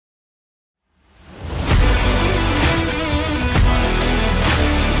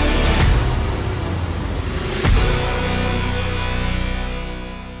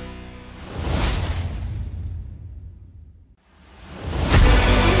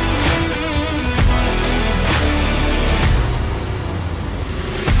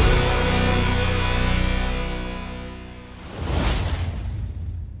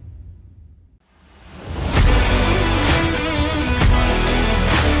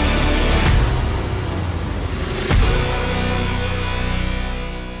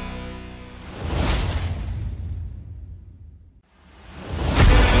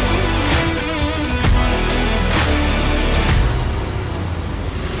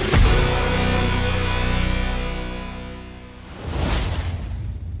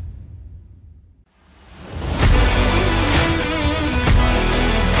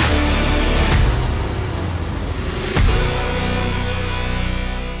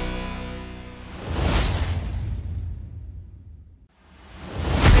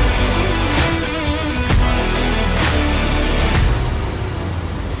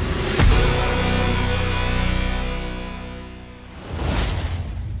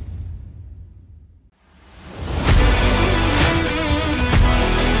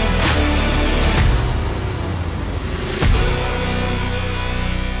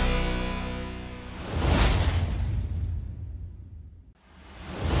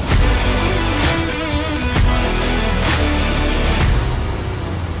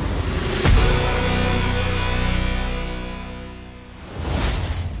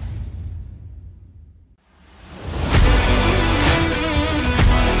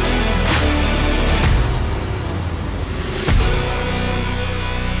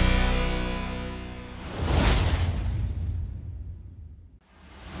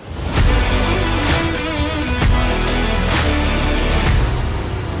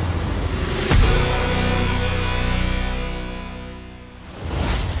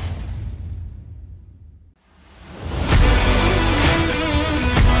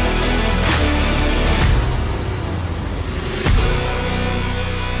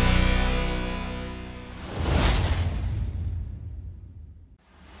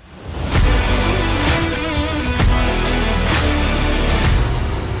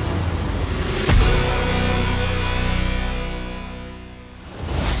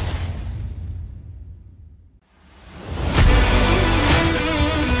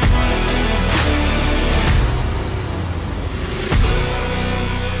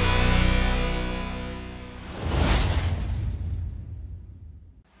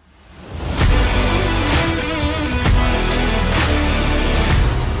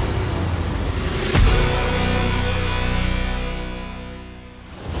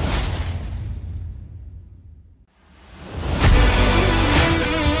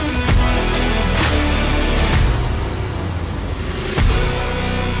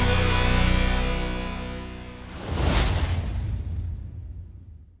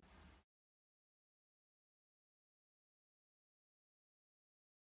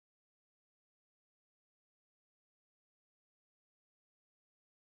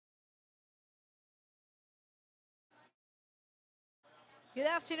Good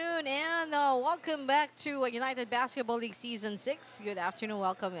afternoon and welcome back to United Basketball League Season 6. Good afternoon,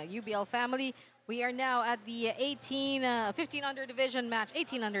 welcome UBL family. We are now at the 15 under division match,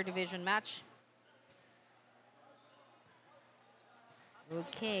 18 under division match.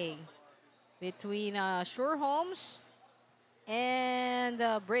 Okay, between Sure Homes and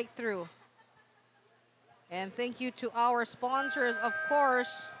Breakthrough. And thank you to our sponsors, of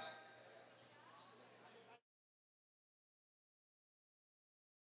course.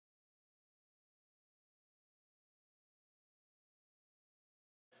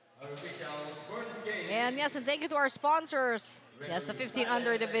 And yes, and thank you to our sponsors. Yes, the 15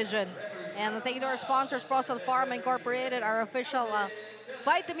 under division. And thank you to our sponsors, Procel Pharma Incorporated, our official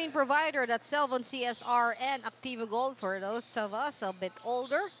vitamin provider, that's Selvon CSR and Activa Gold for those of us a bit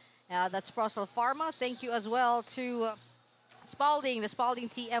older. That's Procel Pharma. Thank you as well to Spalding, the Spalding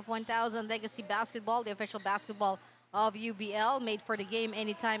TF1000 Legacy Basketball, the official basketball of UBL, made for the game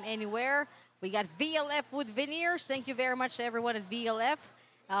anytime, anywhere. We got VLF Wood Veneers. Thank you very much to everyone at VLF.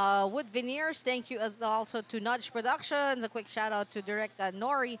 Wood Veneers, thank you also to Nudge Productions. A quick shout out to Direct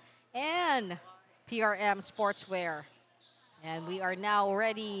Nori and PRM Sportswear. And we are now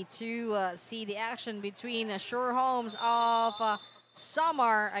ready to see the action between Sure Homes of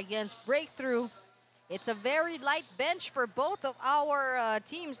Samar against Breakthrough. It's a very light bench for both of our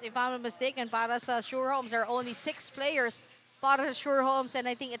teams, if I'm not mistaken. Para sa Sure Homes, there are only 6 players para sa Sure Homes, and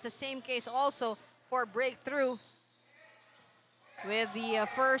I think it's the same case also for Breakthrough. With the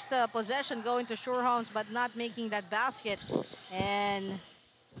first possession going to Sure Homes, but not making that basket. And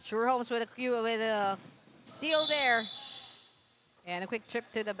Sure Homes with a steal there. And a quick trip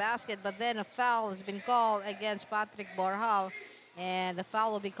to the basket, but then a foul has been called against Patrick Borjal. And the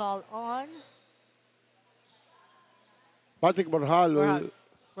foul will be called on Patrick Borjal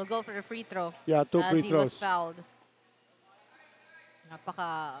will go for the free throw. Yeah, 2 free as he throws. was fouled.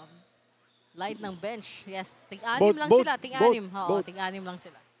 Napaka light ng bench. Yes, tig-anim lang sila. Tig-anim. Oo, tig-anim lang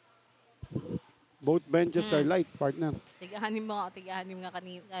sila. Both benches are light, partner. Tig-anim nga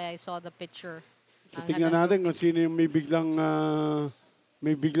kanina. I saw the picture. So tingnan natin kung sino yung may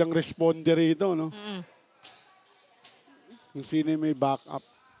biglang responder rito, no? Kung sino yung may backup.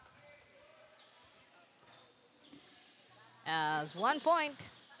 As 1 point,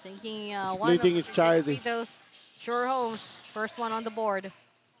 sinking Splitting is charity. free throws. Sure Homes, first one on the board.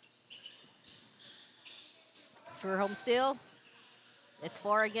 Sure Homes still. It's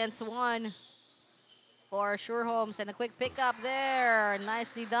 4 against 1 for Sure Homes, and a quick pickup there.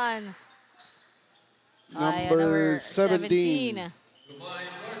 Nicely done. Number 17.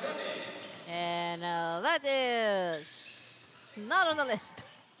 And that is not on the list.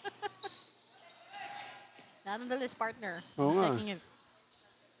 Not on the list, partner. Oo nga. Checking it.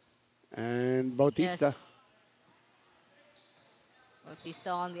 And Bautista. Yes. Bautista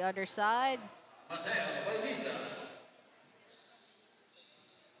on the other side.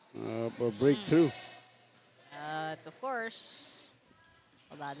 For Breakthrough. Of course,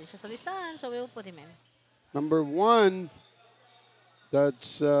 wala din siya sa listahan, so we will put him in. Number 1,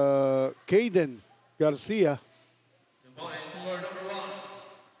 that's Caden Garcia.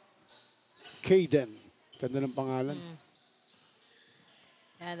 Caden. Ganda ng pangalan.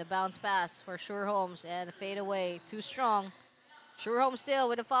 And the bounce pass for Sure Homes, and the fade away, too strong. Sure Homes still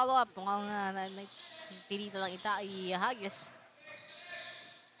with a follow-up. Mukhang pinita lang ihagis.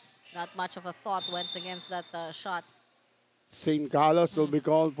 Not much of a thought went against that shot. St. Carlos will be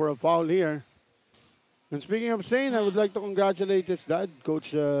called for a foul here. And speaking of St., I would like to congratulate his dad,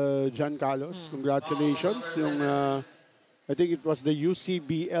 Coach John Carlos. Congratulations. Yung, I think it was the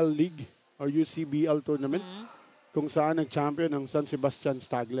UCBL League or UCBL tournament kung saan nag-champion ng San Sebastian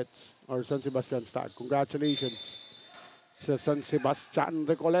Staglets or San Sebastian Stag. Congratulations sa San Sebastian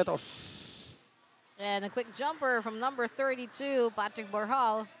Recoletos. And a quick jumper from number 32, Patrick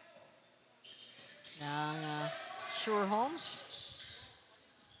Borjal. Sure Homes.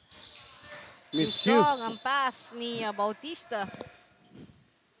 Too strong ang pass ni Bautista.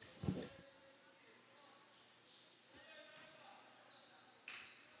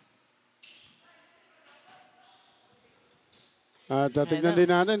 At tignan din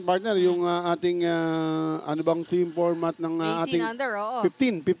natin, partner, yung ating, ano bang team format ng 18 ating... under, oo.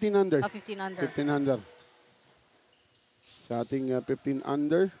 15 under. 15 under. 15 under. Sa ating 15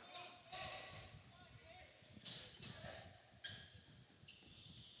 under.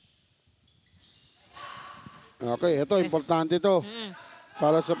 Okay, ito, importante ito.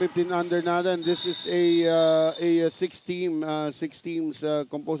 Para sa 15 under natin, this is a 6 teams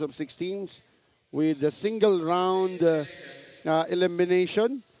composed of 6 teams with a single round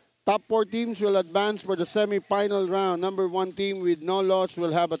elimination. Top 4 teams will advance for the semi-final round. Number 1 team with no loss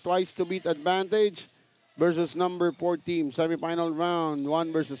will have a twice-to-beat advantage versus number 4 team. Semi-final round,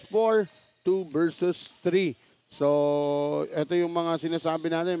 1 versus 4, 2 versus 3. So, ito yung mga sinasabi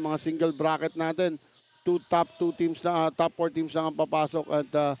natin, mga single bracket natin. Top 4 teams lang ang papasok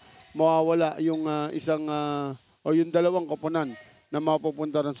at mawawala yung isang o yung dalawang koponan na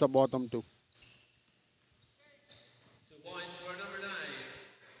mapupunta rin sa bottom 2.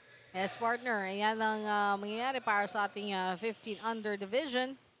 Yes, partner. Ayan ang mangyayari para sa ating 15 under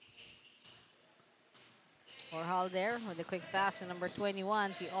division. Warhol there with a quick pass to number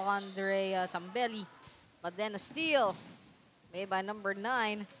 21, si Andre Sambeli. But then a steal made by number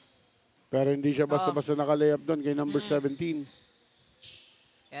 9. Pero hindi siya basta-basta naka-layup doon kay number 17.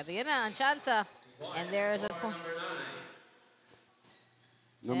 Kaya yan na ang tsansa. And there's a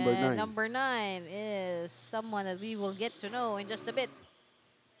number 9. Number 9 is someone that we will get to know in just a bit.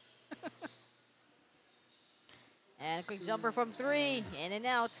 And a quick jumper from 3, in and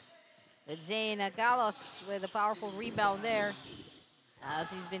out. With Zane Carlos with a powerful rebound there, as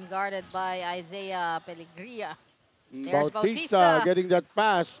he's been guarded by Isaiah Pellegria. There's Bautista getting that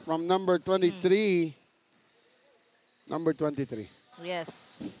pass from number 23. Number 23.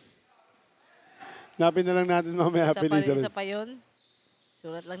 Yes. Napin na lang natin mamaya. Isa pa yun.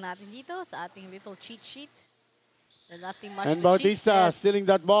 Sulat lang natin dito sa ating little cheat sheet. There's nothing much and to Bautista cheat. stealing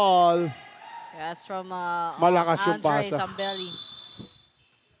that ball. Yes, from Malakas yung Andre pasa. Sambeli.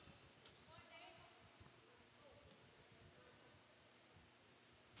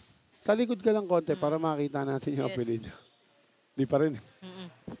 Talikod ka lang konti para makita natin yung apelido. Di pa rin.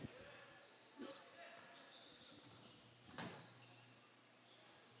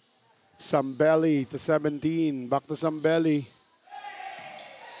 Sambeli to 17. Back to Sambeli.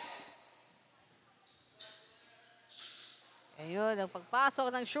 Ayun, ang pagpasok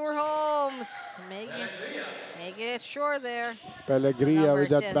ng Sure Homes. Making it sure there. Pellegria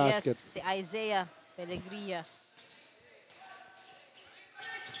with that basket. Yes, si Isaiah Pellegria.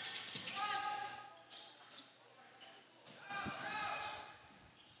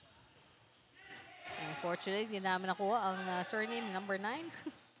 Unfortunately, hindi namin nakuha ang surname, number 9.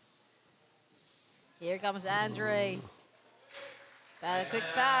 Here comes Andre. A quick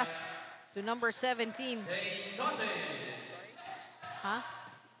pass to number 17.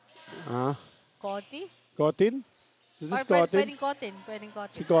 Huh? Coti? Cotin? Is this Pwedeng Cotin? Pwedeng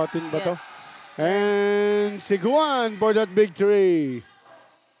Cotin. Si Cotin ba to? Yes. And si Guan for that big three.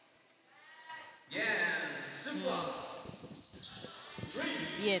 Si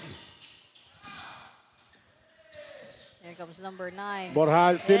Bien. Here comes number 9.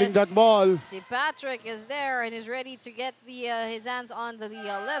 Borjal stealing that ball. Si Patrick is there and is ready to get his hands on the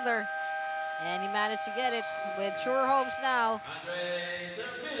leather. And he managed to get it with Sure Homes now.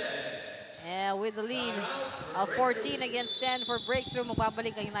 And with the lead of 14 against 10 for breakthrough,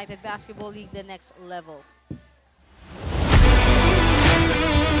 magbabalik ang United Basketball League the next level.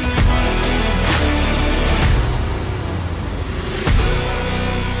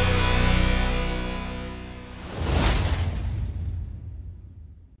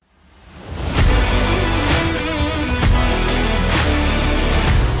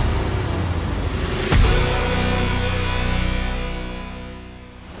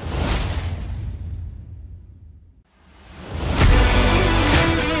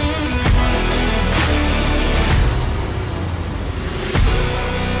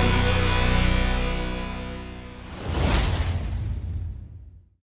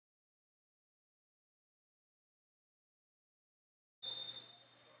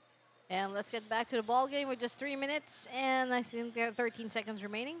 And let's get back to the ball game with just 3 minutes and I think 13 seconds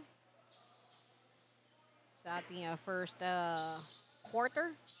remaining. Sa ating first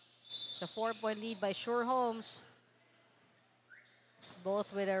quarter. The 4-point lead by Sure Homes.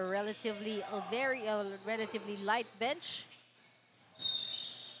 Both with a relatively light bench.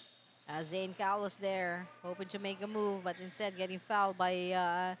 Zane Carlos there, hoping to make a move, but instead getting fouled by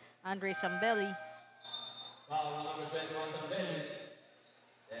Andre Sambeli. Foul number 21, Sambeli.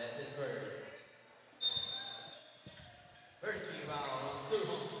 That's his first. First team foul on Sure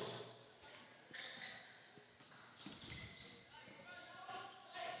Homes.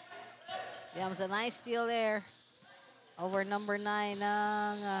 Yeah, it was a nice steal there over number 9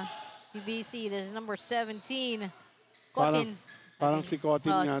 ng PBC. This is number 17, Cotin. Parang si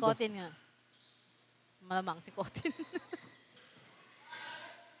Cotin nga. Si Cotin nga. Malamang si Cotin.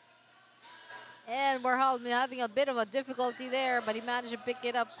 And Warhol having a bit of a difficulty there, but he managed to pick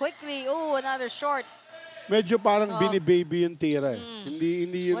it up quickly. Oh, another short. Medyo parang bini-baby yung tira.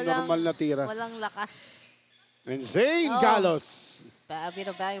 Hindi yung normal na tira. Walang lakas. And Zane Carlos. A bit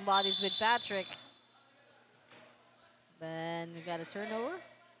of banging bodies with Patrick. Then we got a turnover.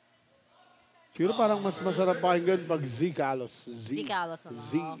 Siguro parang mas masarap pakinggan pag Z-Kalos. Z-Kalos naman.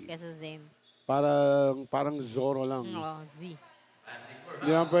 Z. Kesa Zane. Parang Zorro lang. Z.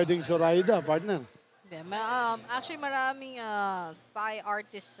 Hindi naman pwedeng Zoraida, partner. Yeah, actually, maraming Thai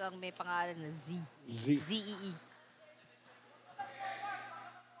artists ang may pangalan na Z. Z-E-E.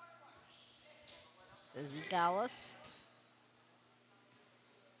 So, Z-Kalos.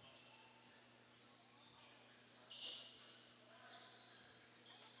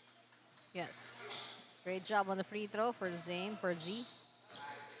 Yes. Great job on the free throw for Zane, for Z.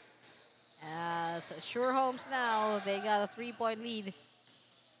 As Sure Homes now, they got a 3-point lead.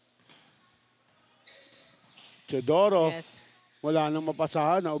 Teodoro, Yes. wala nang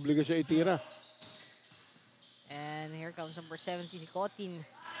mapasahan, naobliga siya itira. And here comes number 70, si Kotin.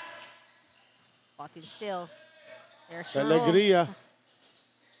 Kotin still. There's Sure Pellegria. Homes.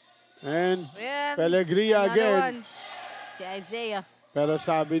 And And Pellegria another again. one, si Isaiah. Pero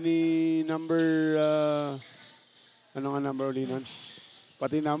sabi ni number, ano nga number uli nun?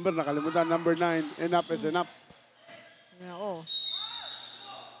 Pati number, nakalimutan, number 9. Enough is enough. Oo.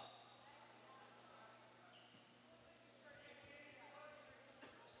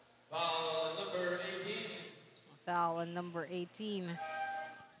 Foul on number 18.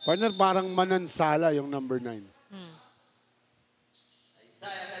 Partner, parang manansala yung number 9.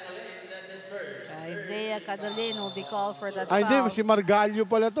 Isaiah Cadalin will be called for that Ay, foul. hindi. Si Margalio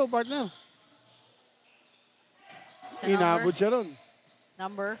pala to, partner. Siya Inabot siya ron.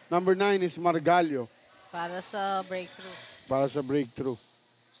 Number Number 9 is Margalio para sa breakthrough. para sa breakthrough.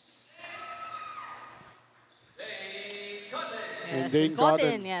 And Yes, Dane and Cotton.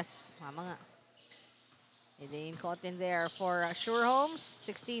 Cotton. Yes, tama nga. And Dane Cotton there for Sure Homes.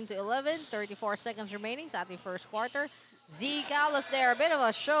 16 to 11, 34 seconds remaining sa ating first quarter. Z-Kalos there, a bit of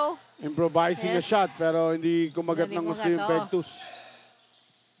a show. Improvising a Yes. shot pero hindi kumagat Hindi ng gusto kumagat, yung oo. Pectus.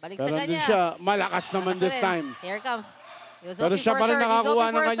 Balik Pero sa nandun kanya. siya, malakas naman Lakas this rin. time. Here it comes. He was Pero hoping siya for a pa rin third. He's nakakuha hoping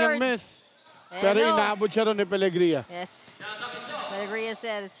ng for a kanyang third. miss. And Pero no. inaabot siya ron ni Pellegria. Yes. Pellegria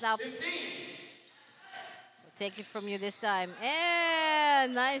said, stop. We'll take it from you this time.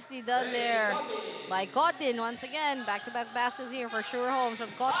 And nicely done there by Cotton. Once again, back-to-back baskets here for Sure Homes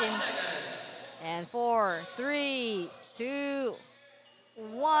from Cotton. And 4, 3, 2,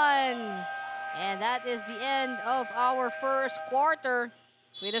 1. And that is the end of our first quarter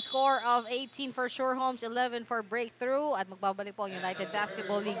with a score of 18 for Sure Homes, 11 for Breakthrough. At magbabalik po ang United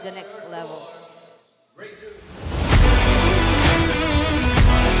Basketball League the next level.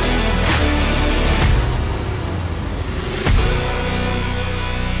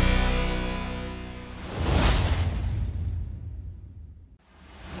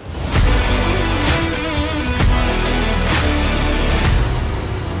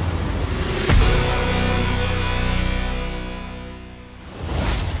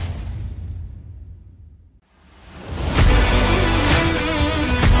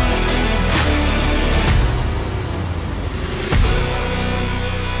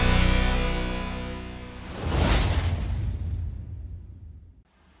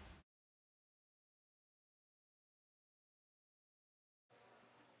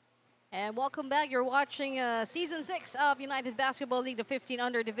 And welcome back. You're watching Season 6 of United Basketball League, the 15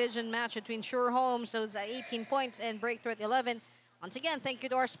 under division match between Sure Homes, those 18 points, and Breakthrough at 11. Once again, thank you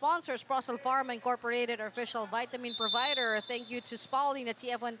to our sponsors, Procel Pharma Incorporated, our official vitamin provider. Thank you to Spalding, the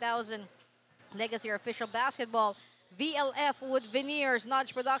TF1000 Legacy, our official basketball. VLF Wood Veneers,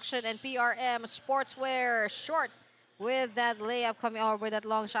 Nudge Production, and PRM Sportswear. Short with that layup coming over with that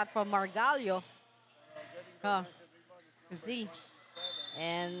long shot from Margalio. Z.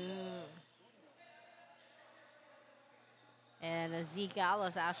 And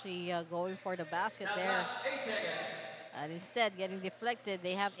Z-Kalos actually going for the basket there. And instead, getting deflected.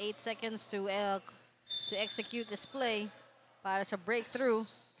 They have 8 seconds to execute this play para sa breakthrough.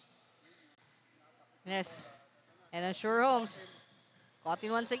 Yes. And then Sure Homes.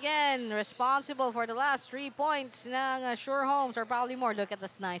 Cotton once again, responsible for the last 3 points ng Sure Homes, or probably more. Look at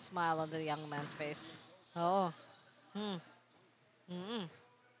this nice smile on the young man's face. Oh.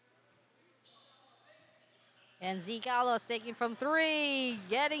 And Z-Kalos taking from 3,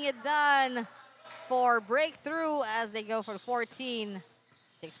 getting it done for Breakthrough as they go for 14.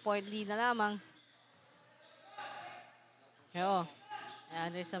 6-point lead na lamang. Oh,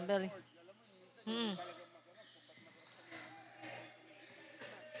 Andre Sambeli.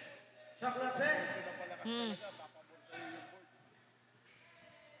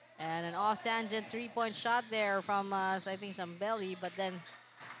 And an off-tangent 3-point shot there from, I think, Sambeli, but then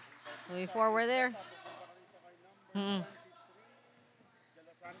moving forward there.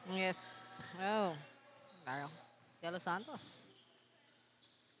 Yes. Oh. Carlos Santos.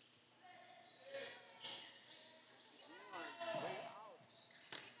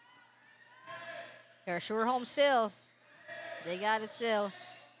 They're sure home still. They got it still.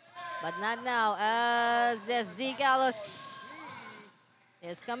 But not now, as 𝐔ɪlīᴛ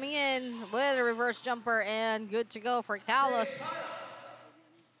is coming in with a reverse jumper and good to go for Carlos.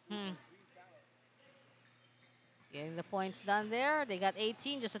 Getting the points done there. They got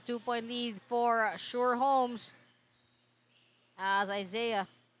 18, just a 2-point lead for Sure Homes. As Isaiah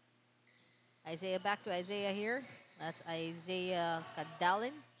back to Isaiah here. That's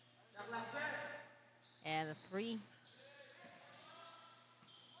𝐁ᴜᴜ and a 3.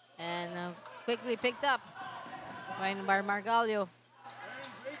 And quickly picked up by Margalio.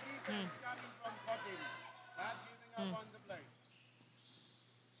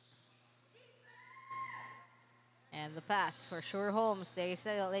 And the pass for Sure Homes. They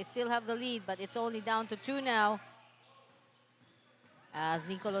still have the lead, but it's only down to 2 now. As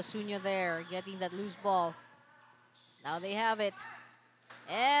Nicolas Suño there getting that loose ball. Now they have it.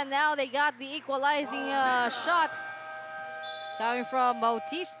 And now they got the equalizing shot coming from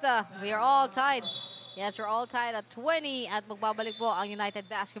Bautista. We are all tied. Yes, we're all tied at 20 at magbabalik po ang United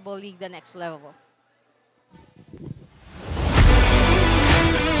Basketball League, the next level.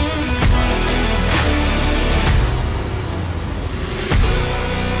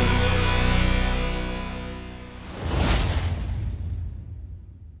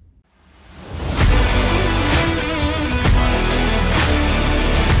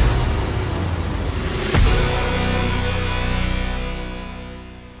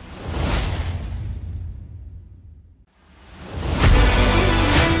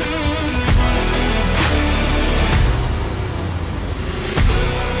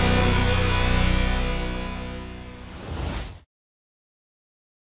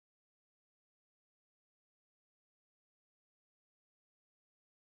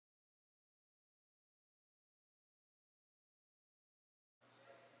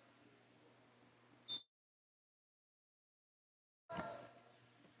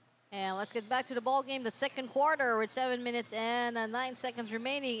 And let's get back to the ball game, the second quarter with 7 minutes and 9 seconds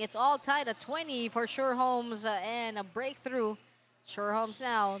remaining. It's all tied at 20 for Sure Homes and a breakthrough. Sure Homes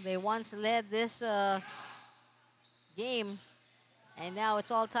now, they once led this game. And now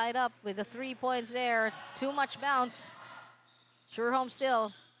it's all tied up with the 3 points there. Too much bounce. Sure Homes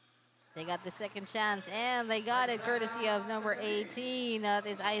still. They got the second chance and they got it courtesy of number 18. That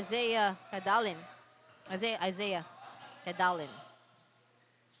is 𝐁ᴜᴜ. 𝐁ᴜᴜ.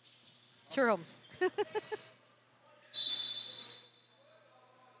 Sure Homes.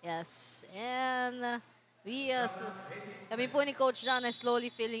 Yes, and kami po ni Coach John is slowly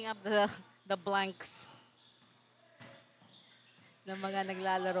filling up the blanks ng mga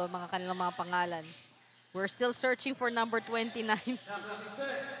naglalaro, mga kanilang mga pangalan. We're still searching for number 29.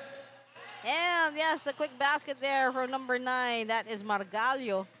 And yes, a quick basket there from number 9. That is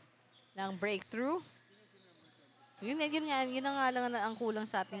Margalio ng breakthrough. Yun na nga lang ang kulang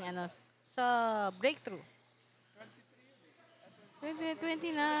sa ating sa breakthrough. 29.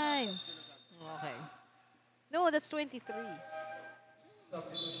 Okay. No, that's 23.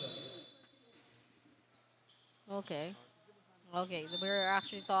 Okay. Okay, we're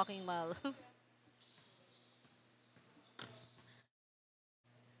actually talking about...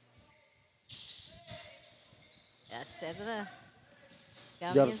 Yes, ito na.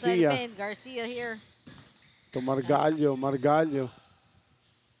 Garcia here. To Margalio.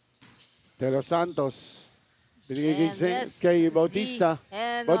 De Los Santos. Kay Bautista.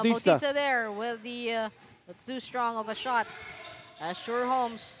 And Bautista there with the too strong of a shot. Sure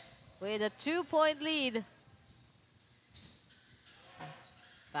Homes with a 2-point lead.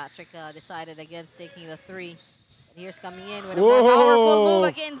 Patrick decided against taking the 3. And here's coming in with a more powerful move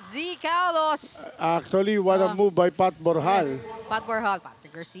against 𝐔ɪlīᴜ. Actually, what a move by Pat Borjal. Yes. Pat Borjal.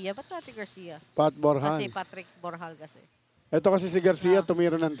 Patrick Garcia. Ba't Patrick Garcia? Pat Borjal. Kasi Patrick Borjal kasi. Ito kasi si Garcia,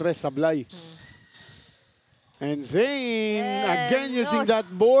 tumira ng 3, sablay. And Zane, again using that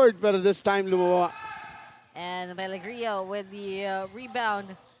board, pero this time lumawa. And Pellegrio with the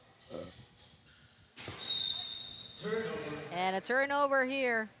rebound. And a turnover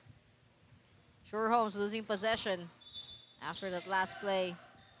here. Sure Homes losing possession after that last play.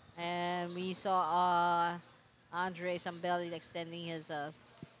 And we saw Andre Sambelli extending his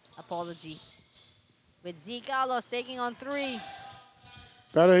apology. With 𝐔ɪlīᴜ taking on 3.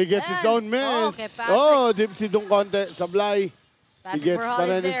 Pero he gets his own miss. Dipsy dong konti, sablay. Patrick Borjal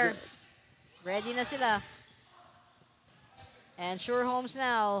is there. Ready na sila. And Sure Homes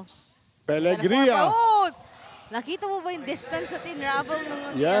now. Pellegria. Nakita mo ba yung distance na tinravel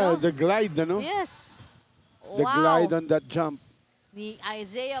nung Yeah, the glide, ano? Yes. The glide on that jump. Ni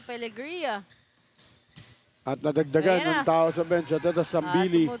Isaiah Pellegria. At nadagdagan ng tao sa bench. At ito,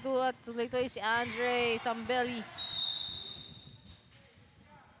 Sambili. Tuloy-tuloy si Andre Sambeli.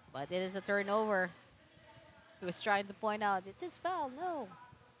 But it is a turnover. He was trying to point out, it is foul, no.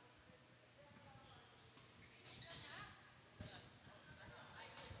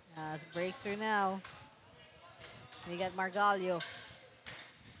 It's breakthrough now. We got Margallo.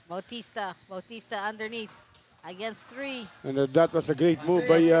 Bautista underneath. Against 3. And that was a great move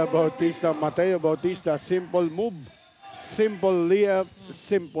by Bautista. Mateo Bautista. Simple move. Simple layup.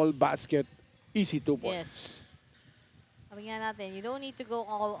 Simple basket. Easy 2 points. Yes. Sabi nga natin, you don't need to go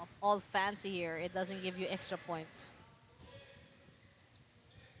all fancy here. It doesn't give you extra points.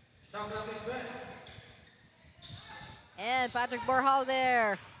 And Patrick Borjal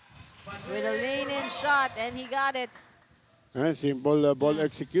there with a lean-in shot, and he got it. And simple ball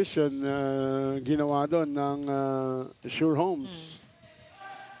execution ginawa doon ng Sure Homes.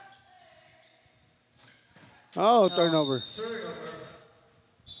 Oh, turnover.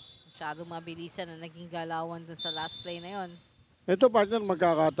 Masyadong mabilisan na naging galawan dun sa last play na yon. Ito, partner,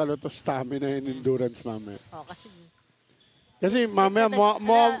 magkakatalo to stamina and endurance mamaya. Oh, kasi mamaya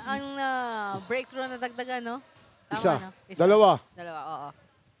ang breakthrough na dagdagan, no? Tama, isa. No? Dalawa, oo.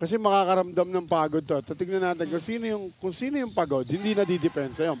 kasi makakaramdam ng pagod to. Tignan natin kung sino yung pagod, hindi na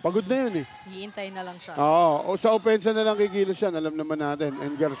didepensa yun. Pagod na yun eh. Iintay na lang siya. Oo, o sa opensa na lang kikilos yan, alam naman natin.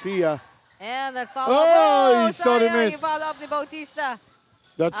 And Garcia. And that follow-up. Sorry, miss. Follow-up ni Bautista.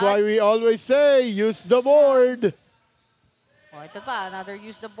 That's why we always say, use the board. Oh, ito pa, another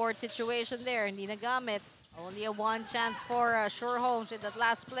use the board situation there. Hindi nagamit. Only a 1 chance for Sure Homes in that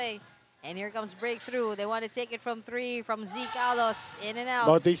last play. And here comes breakthrough. They want to take it from 3 from 𝐔_Carlos. In and out.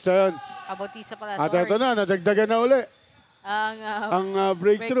 Bautista yun. Bautista pala, At sorry. ito na, nadagdagan na uli. Ang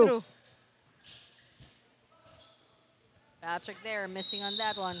breakthrough. Patrick there, missing on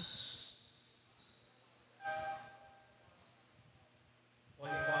that one.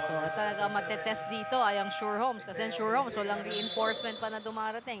 So talaga matetest dito ay ang Sure Homes. Kasi ang Sure Homes, walang reinforcement pa na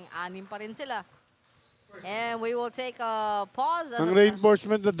dumarating. 6 pa rin sila. And we will take a pause. Ang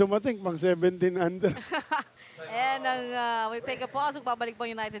reinforcement na dumating, pang 17 under. And we'll take a pause. Magbabalik po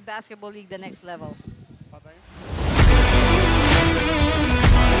United Basketball League, the next level.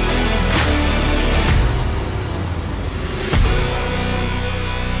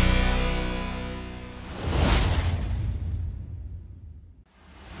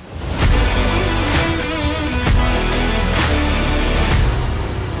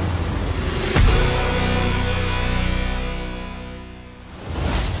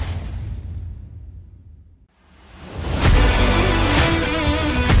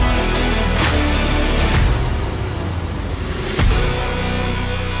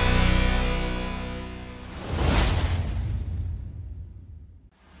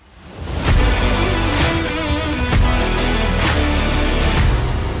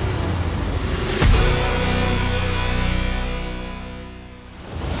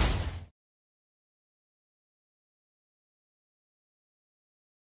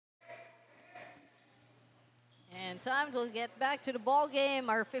 Time to get back to the ball game.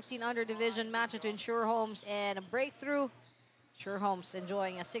 Our 15 under division match between Sure Homes and a breakthrough. Sure Homes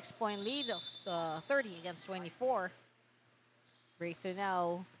enjoying a 6-point lead of 30 against 24. Breakthrough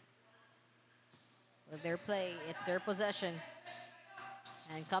now with their play. It's their possession.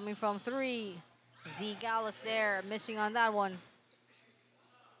 And coming from 3, 𝐔_Carlos there, missing on that one.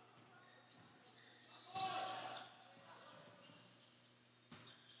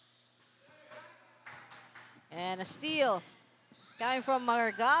 And a steal coming from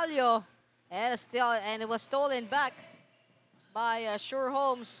Margallo, and a steal, and it was stolen back by Sure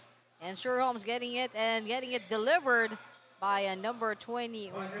Homes, and Sure Homes getting it delivered by number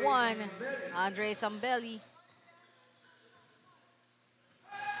 21, Andre Sambeli.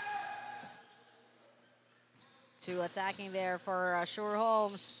 Two attacking there for Sure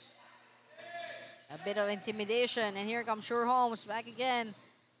Homes. A bit of intimidation, and here comes Sure Homes back again.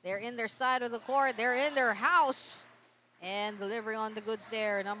 They're in their side of the court. They're in their house. And delivering on the goods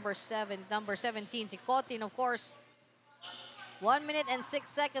there. Number 17, 𝐔ᴜᴜ, of course. 1 minute and 6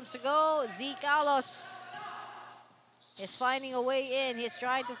 seconds to go. 𝐔_Carlos is finding a way in. He's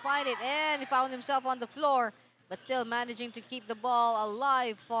trying to find it. And he found himself on the floor. But still managing to keep the ball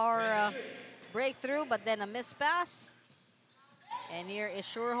alive for breakthrough. But then a missed pass. And here is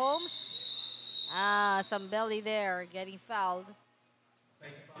Sure Homes. Sambeli there getting fouled.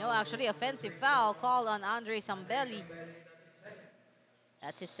 No, actually, offensive foul called on Andre Sambeli.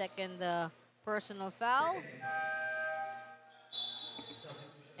 That's his second Personal foul.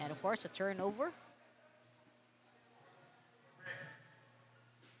 And of course, a turnover.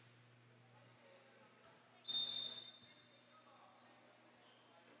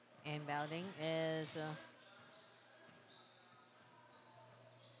 Inbounding is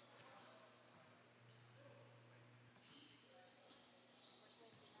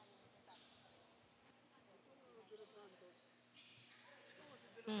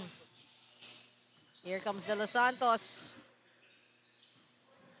here comes De Los Santos.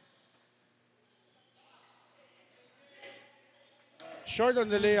 Short on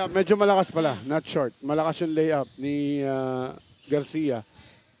the layup. Medyo malakas pala. Not short. Malakas yung layup ni Garcia.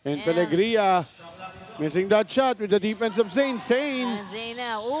 And Pellegria missing that shot with the defense of Zane. And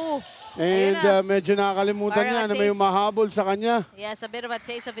Zayna, ooh. And medyo nakakalimutan niya na may umahabol sa kanya. Yes, a bit of a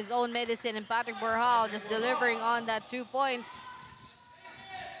taste of his own medicine, and Patrick Borjal just delivering on that 2 points.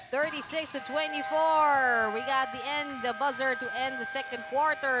 36-24. We got the buzzer to end the second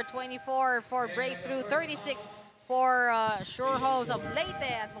quarter. 24 for Breakthrough, 36 for Sure Homes of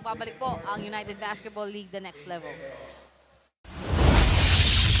Leyte. At magbabalik po ang United Basketball League, the next level.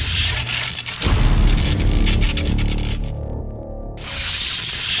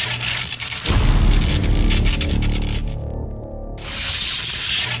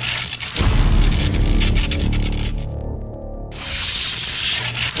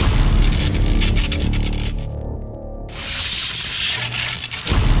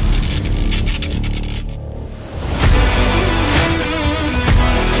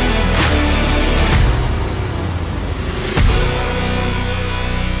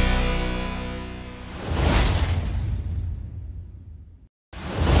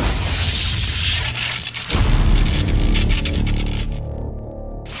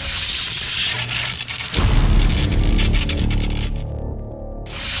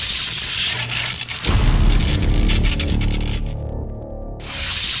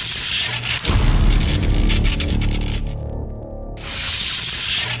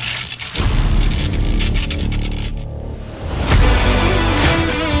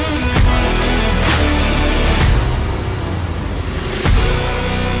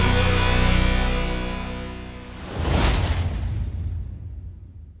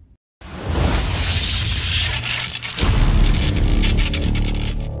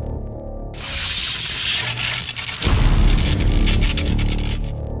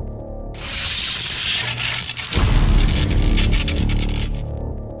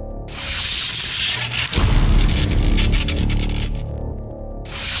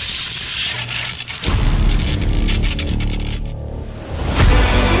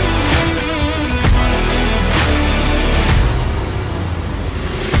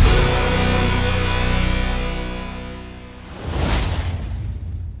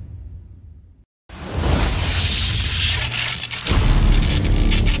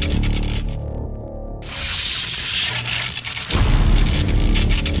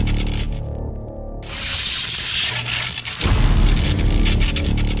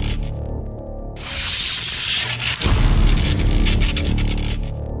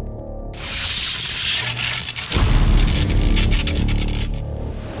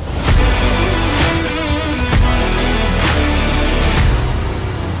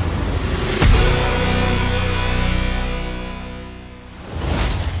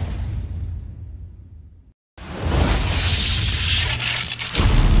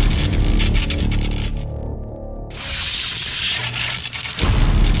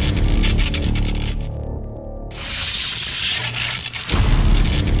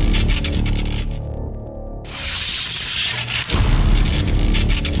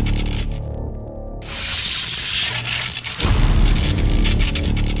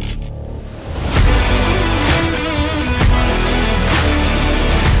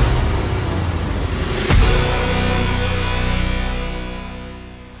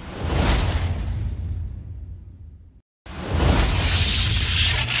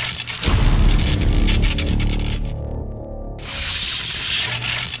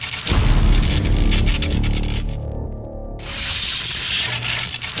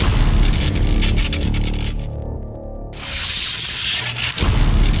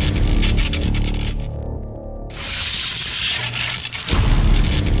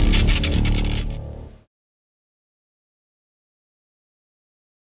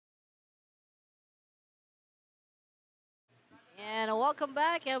 And welcome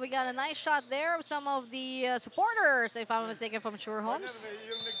back. And we got a nice shot there of some of the supporters, if I'm not mistaken, from Sure Homes.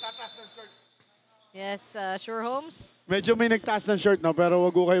 Yes, Sure Homes. Medyo may nagtaas ng short, no? Pero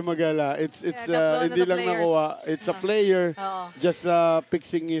wag ko kayo mag-ala. It's hindi lang players. nakuha. It's a player just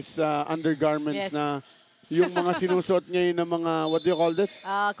fixing his undergarments Yes. na yung mga sinusuot ngayon ng mga, what do you call this?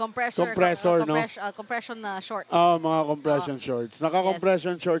 Compressor, no? Compression shorts. Mga compression shorts.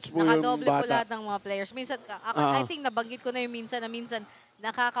 Naka-compression shorts po yung Nakadoble po bata. lahat ng mga players. Minsan, I think nabanggit ko na yung minsan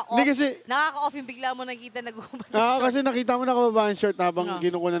nakaka-off. Hindi kasi- Nakaka-off yung bigla mo nakita nag-uubad ng short. Kasi nakita mo nakababa yung shirt habang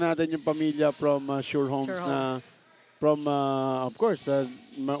kinukuha natin yung pamilya from Sure Homes na from, of course,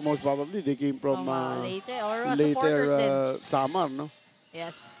 most probably they came from Leyte or later supporters din. Samar, no?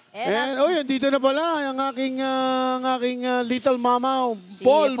 Yes. And dito na pala ang aking little mama,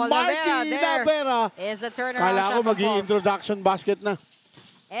 Paul Marky Navera. Is a turnaround Kala ko shot from Paul. mag-i-introduction basket na.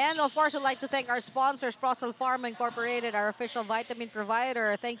 And of course, I'd like to thank our sponsors, 𝐶ᴜ Pharma Incorporated, our official vitamin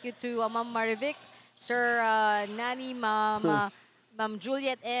provider. Thank you to Ma'am Marivic, Sir Nani, Ma'am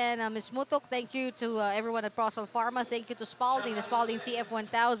Juliet, and Ms. Mutok. Thank you to everyone at 𝐶ᴜ Pharma. Thank you to Spalding, the Spalding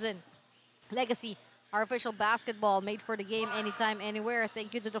TF1000 Legacy, our official basketball made for the game anytime, anywhere.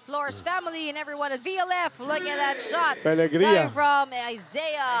 Thank you to the Flores family and everyone at VLF. Look at that shot. Pellegria. Coming from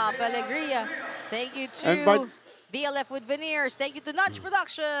Isaiah Pellegria. Thank you to VLF with Veneers. Thank you to Nudge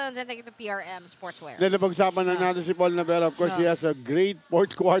Productions. And thank you to PRM Sportswear. Napag-usapan na natin si Paul Navera. Of course, he has a great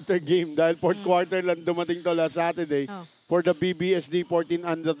fourth quarter game dahil fourth quarter lang dumating to last Saturday for the BBSD 14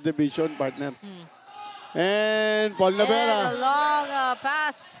 under division partner. And Paul Navera. And a long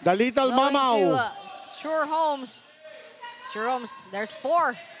pass. The little mamaw. Sure Homes. Sure Homes. There's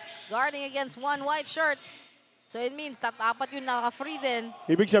 4 guarding against 1 white shirt. So it means apat yung naka-free din.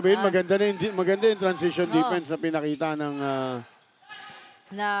 Ibig sabihin, maganda yung transition defense na pinakita ng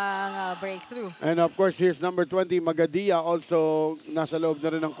breakthrough. And of course, here's number 20, Magadia, also nasa loob na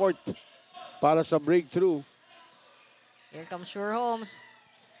rin ng court para sa breakthrough. Here comes Sure Homes.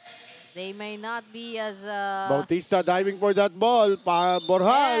 They may not be as... Bautista diving for that ball.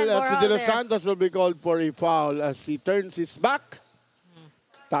 Borjal at si De Los there. Santos will be called for a foul as he turns his back.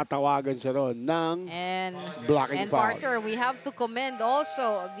 Tatawagan siya ron ng blocking and foul. partner, we have to commend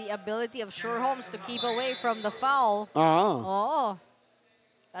also the ability of Sure Homes to keep away from the foul. Oo.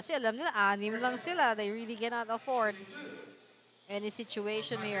 Kasi alam nila, 6 lang sila. They really cannot afford any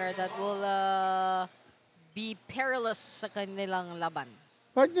situation here that will be perilous sa kanilang laban.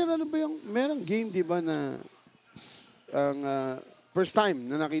 Partner, ano ba yung, merong game, di ba, na ang first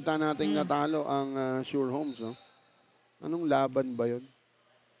time na nakita nating natalo ang Sure Homes, no? Anong laban ba yun?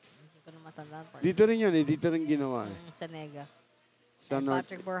 Matandaan, dito rin yan dito rin ginawa. Sa Nega. Sa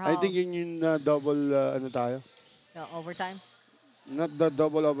Patrick Borjal. I think yun yung double, ano tayo? Overtime? Not the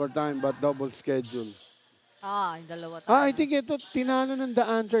double overtime, but double schedule. Yung dalawa tayo. I think ito, tinalo ng The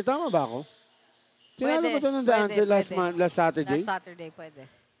Answer. Tama ba ako? Tinalo ba ito ng The Answer last Saturday? Last Saturday, pwede.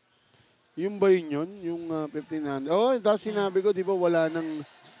 Yung ba yun? Yung 1500? Tapos sinabi ko, di ba, wala nang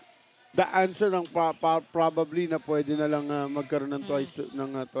The Answer ang probably na pwede na lang magkaroon ng twice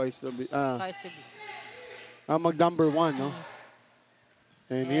to be. Mag number 1, no?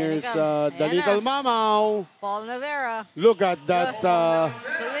 And here's the little mamaw. Paul Navera. Look at that.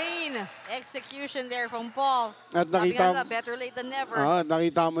 Clean execution there from Paul. At Sabi nga, better late than never.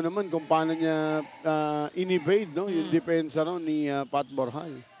 Nakita mo naman kung paano niya in-evade, no? Yung depensa ni Pat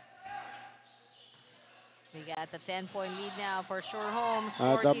Borjal. We got the 10-point lead now for Sure Homes.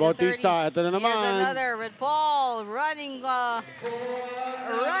 At Bautista, ito na naman. Here's another with Paul running.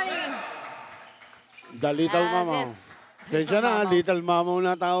 The little mamaw. Kaya na, little mamaw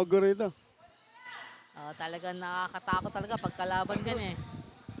na tawag ko rito. Talagang nakakatakot talaga pagkalaban ka niya.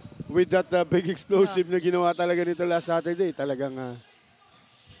 With that big explosive na ginawa talaga nito last Saturday, talagang...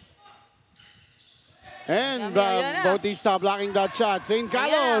 And Bautista blocking that shot. St.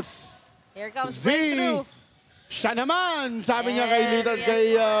 Carlos. Here comes breakthrough. Siya naman, sabi niya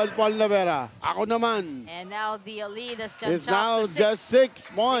kay Paul Navera. Ako naman. And now the lead has It's jumped now to just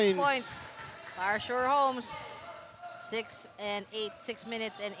 6 points. 6 points. Para Sure Homes. 6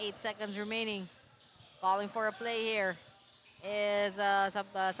 minutes and 8 seconds remaining. Calling for a play here is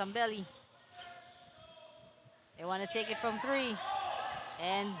Sambeli. They want to take it from 3.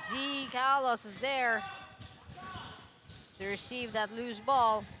 And Carlos is there to receive that loose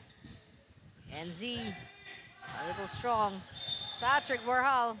ball. And a little strong. Patrick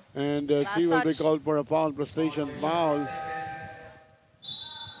Borjal. And Z will be called for a foul, frustration foul.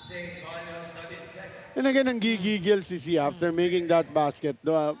 And again, nanggigigil si Z after making that basket.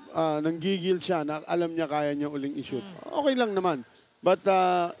 Nanggigil siya na alam niya kaya niya uling i-shoot. Okay lang naman. But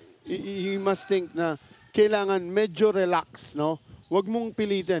he must think na kailangan medyo relax, no? Huwag mong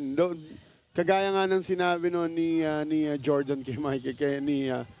pilitin. Kagaya nga ng sinabi no ni Jordan kay Mike,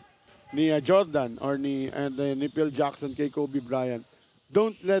 ni Jordan or ni Phil Jackson kay Kobe Bryant.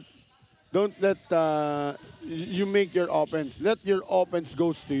 Don't let you make your offense. Let your offense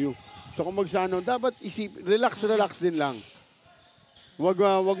goes to you. So kung magsano, dapat relax din lang.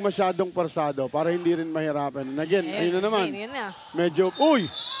 Wag masyadong parsado para hindi rin mahirapan. And again, ayun na naman. Medyo,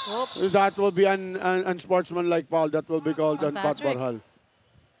 Oops. that will be an unsportsmanlike foul. That will be called on Pat Barhal.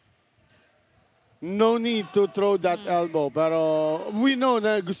 No need to throw that elbow. Pero we know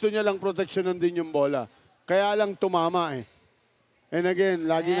na gusto niya lang proteksyonan din yung bola. Kaya lang tumama eh. And again,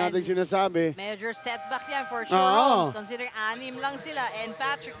 lagi natin sinasabi. Major setback yan for sure, Holmes, considering 6 lang sila. And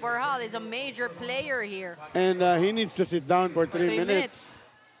Patrick Barhal is a major player here. And he needs to sit down for 3 minutes.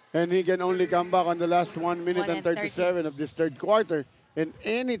 And he can only come back on the last 1 minute and 37 of this third quarter. And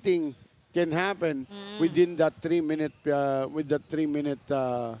anything can happen within that 3 minute, gap.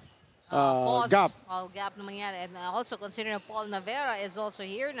 Gap naman yan. And also considering Paul Navera is also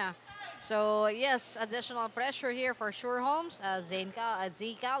here na. So, yes, additional pressure here for Sure Holmes.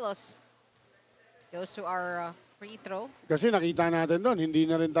 𝐶.𝐘 goes to our free throw. Kasi nakita natin doon, hindi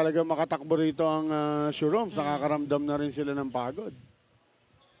na rin talaga makatakbo rito ang Sure Holmes. Nakakaramdam na rin sila ng pagod.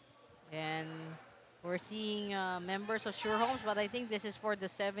 And we're seeing members of Sure Holmes, but I think this is for the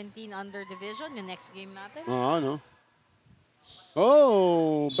 17 under division, the next game natin. No?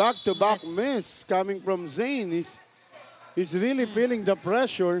 Oh, back-to-back miss coming from Zane. He's really feeling the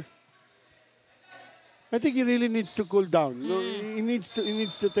pressure. I think he really needs to cool down. He needs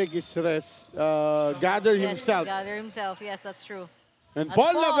to take his rest, gather himself. Gather himself. Yes, that's true. And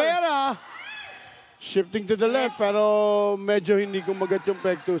Paul Navera shifting to the left, pero medyo hindi kumagat yung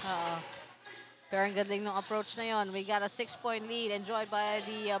pectus. Pero ang galing ng approach na yon. We got a 6-point lead enjoyed by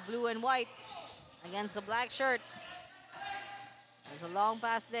the blue and whites against the black shirts. There's a long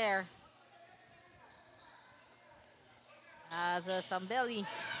pass there. As Sambelli.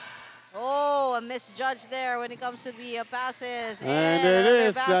 Oh, a misjudge there when it comes to the passes. And there it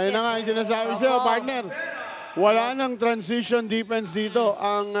is. Ayun na nga yung sinasabi sa'yo, partner. Wala nang transition defense dito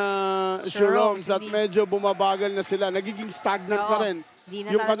ang Sure Holmes at medyo bumabagal na sila. Nagiging stagnant na rin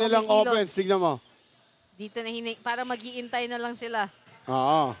yung kanilang offense. Tignan mo. Dito na para mag-iintay na lang sila.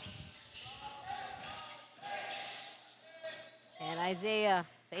 And Isaiah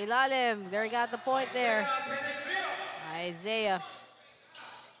sa ilalim. There got the point there. Isaiah.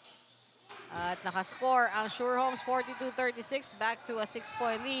 At nakascore ang Sure Holmes 42-36. Back to a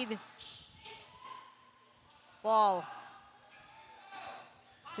 6-point lead. Paul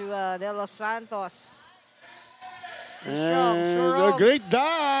to De Los Santos. Too strong. Sure Holmes. A great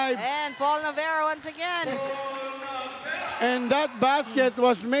dive. And Paul Navera once again. And that basket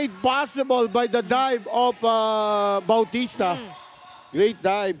was made possible by the dive of Bautista. Great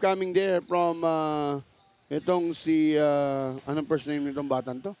dive coming there from itong si, anong first name nitong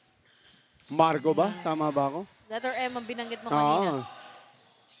batan to? Marco ba? Tama ba ako? Letter M ang binanggit mo kanina.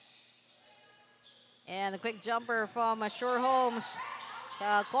 And a quick jumper from Sure Holmes.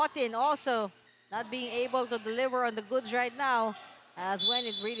 Cotton also not being able to deliver on the goods right now, as when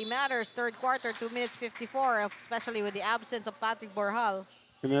it really matters. Third quarter, 2 minutes 54, especially with the absence of Patrick Barhal.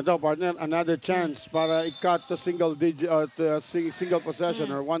 And ito, partner, another chance para i-cut to single possession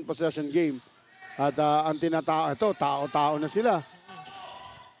or one possession game. At ang tinatao, ito, tao-tao na sila.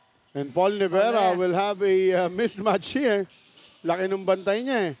 And Paul Navera will have a mismatch here. Laki ng bantay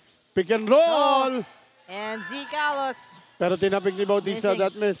niya eh. Pick and roll! And 𝐶. Pero tinapik ni Bautista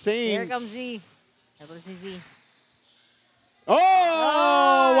that miss. Here comes Z. Z.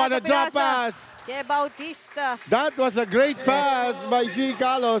 Oh! What a drop pass! Kay Bautista. That was a great pass by 𝐶.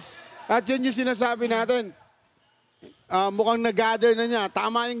 At yun yung sinasabi natin. Mukhang nag-gather na niya.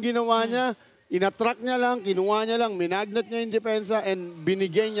 Tama yung ginawa niya. Inatrack niya lang, kinuha niya lang, minagnet niya yung depensa, and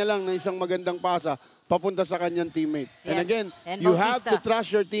binigay niya lang ng isang magandang pasa papunta sa kanyang teammate. Yes. And again, and you Bautista. have to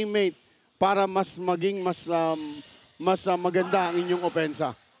trust your teammate para mas maging mas maganda ang inyong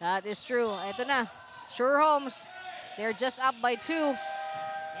opensa. That is true. Ito na. Sure Holmes. They're just up by 2.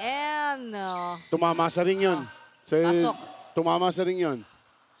 And tumama sa ring yun. Pasok. Tumama sa ring yun.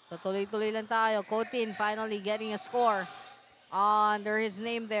 So tuloy-tuloy lang tayo. Cotin finally getting a score under his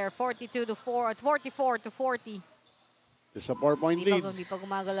name there. 44-40. Just a 4-point lead. Hindi pa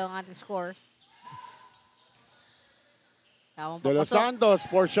gumagalaw ang ating score. De Los Santos,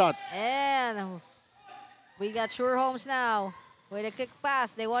 4 shot. And we got Sure Holmes now with a kick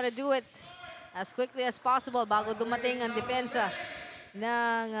pass. They want to do it as quickly as possible bago dumating ang depensa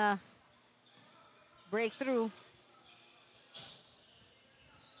ng breakthrough.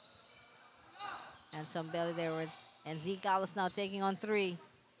 And some belly there with, and 𝐶. now taking on 3.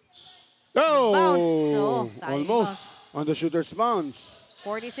 Oh! Bounce. So, almost on the shooter's bounce.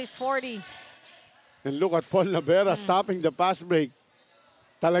 46-40. And look at Paul Navera stopping the pass break.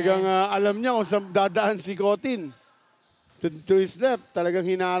 Talagang alam niya kung saan dadaan si Cotin. To his left, talagang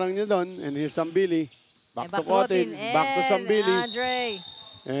hinarang niya doon. And here's Sambili. Back to Cotin, back to Sambili. Andre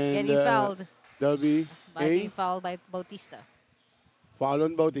And getting fouled. There'll be Being fouled by Bautista. Foul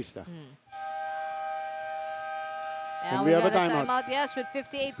on Bautista. And we have a timeout. Yes, with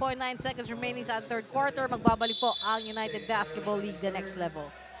 58.9 seconds remaining sa third quarter, magbabalik po ang United Basketball League the next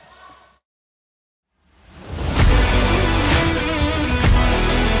level.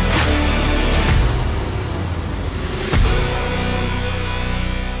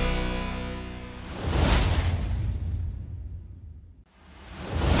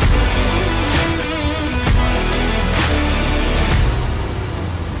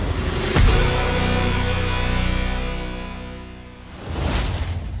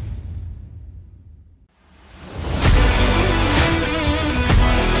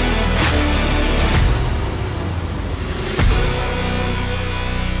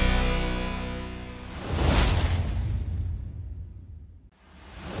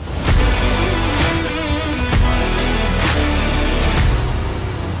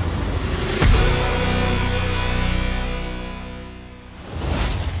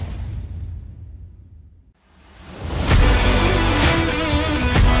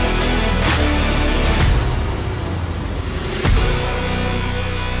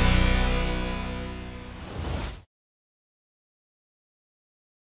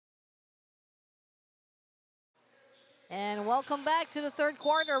 And welcome back to the third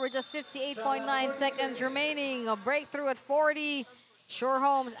quarter with just 58.9 seconds remaining. A breakthrough at 40. Sure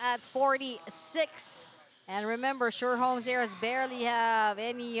Homes at 46. And remember, Sure Homes here barely have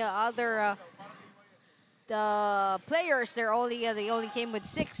any other players. They only came with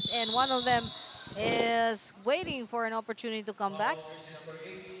 6, and one of them is waiting for an opportunity to come back.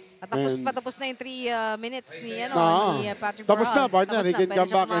 Patapos na yung 3 minutes ni Patrick Burhal. Tapos na, partner. He can come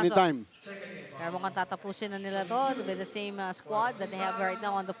back anytime. Pero mukhang tatapusin na nila to with the same squad that they have right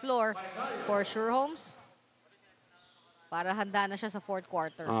now on the floor for Sure Homes. Para handa na siya sa fourth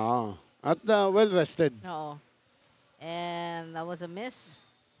quarter. At well-rested. Oo. And that was a miss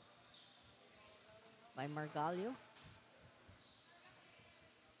by Margalio.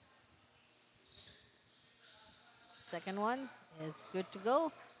 Second one is good to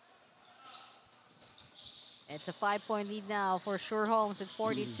go. It's a 5-point lead now for Sure Homes with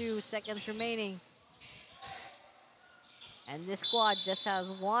 42 seconds remaining. And this squad just has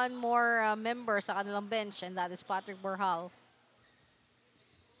one more member sa kanilang bench, and that is Patrick Burhal.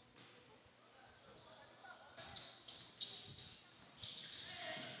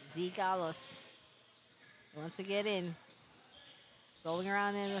 𝐔.Carlos wants to get in. Going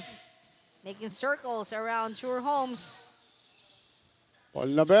around and making circles around Sure Homes. Paul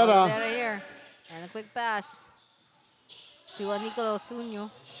Navera here. And a quick pass to Nicolo Sunyo.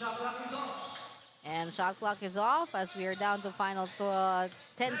 And the shot clock is off as we are down to final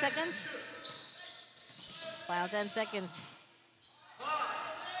 10 seconds. Final 10 seconds.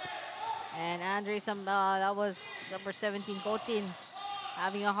 And Andre, that was number 17, Cotin,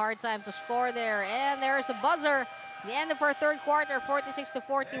 having a hard time to score there. And there's a buzzer. The end of our third quarter,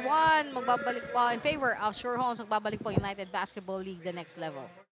 46-41. Magbabalik po in favor of Sure Homes. Magbabalik po United Basketball League the next level.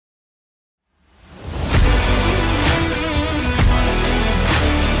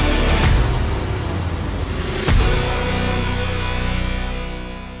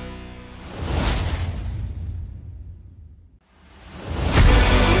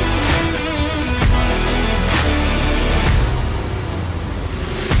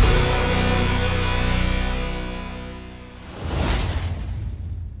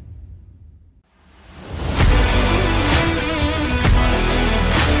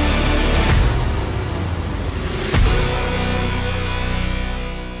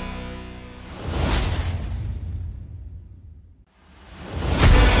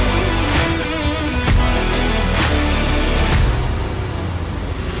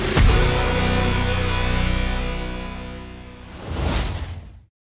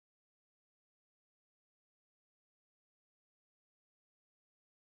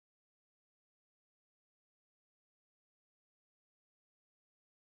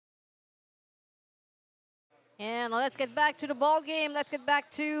 And let's get back to the ball game. Let's get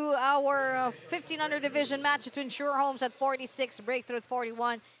back to our 1500 division match between Sure Homes at 46, Breakthrough at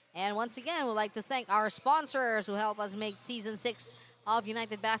 41. And once again, we'd like to thank our sponsors who help us make Season 6 of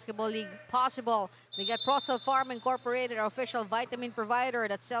United Basketball League possible. We got Procel Farm Incorporated, our official vitamin provider.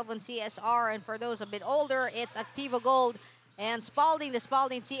 That's Selvon CSR. And for those a bit older, it's Activa Gold. And Spalding, the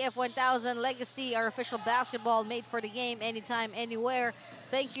Spalding TF1000 Legacy, our official basketball made for the game, anytime, anywhere.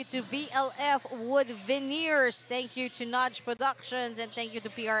 Thank you to VLF Wood Veneers. Thank you to Nudge Productions. And thank you to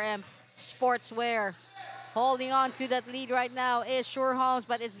PRM Sportswear. Holding on to that lead right now is Sure Homes,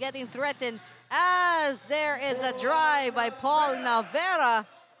 but it's getting threatened as there is a drive by Paul Navera.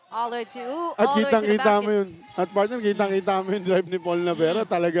 All the way to, At all the way to the kitang-kita basket. mo yun. At partner, kitang-kita mo yung drive ni Paul Navera.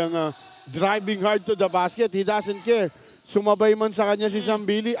 Talagang driving hard to the basket. He doesn't care. Sumabay man sa kanya si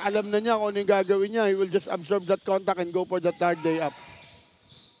Zambili, alam na niya kung ano yung gagawin niya. He will just absorb that contact and go for that third day up.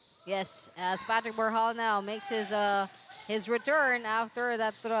 Yes, as Patrick Barhal now makes his return after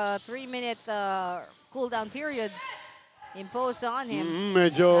that 3-minute cool-down period imposed on him.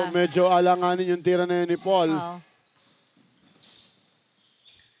 Medyo alanganin yung tira na yun ni Paul.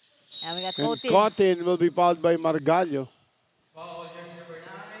 And we got And Cotin. Cotin will be fouled by Margallo. Foul jersey number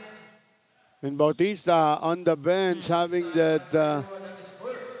 9. And Bautista on the bench having that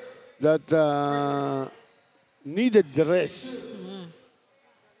needed rest.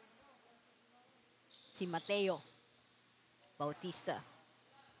 Si Mateo Bautista.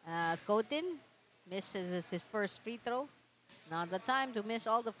 As Cotin misses his first free throw. Not the time to miss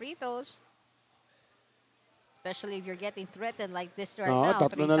all the free throws. Especially if you're getting threatened like this right now.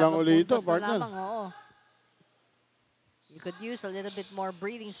 Tatlo na lang ulit ito, partner. You could use a little bit more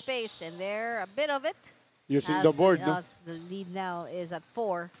breathing space, and there, a bit of it. Using the board, no? The lead now is at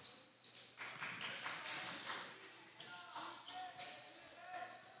 4.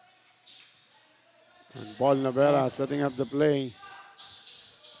 And Paul Navera setting up the play.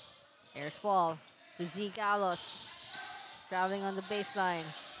 There's ball to Zeke Alos. Traveling on the baseline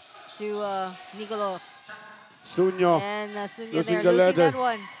to Nicolo. Sunyo And Sunyo losing there, the losing leather. that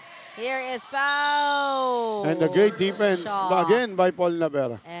one. Here is Pau. And a great defense Shaw. again by Paul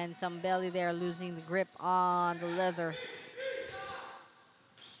Navera. And some belly there, losing the grip on the leather.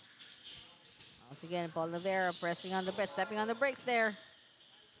 Once again, Paul Navera pressing on the break, stepping on the brakes there.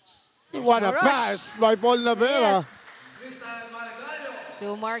 There's What no a rush. pass by Paul Navera. Yes.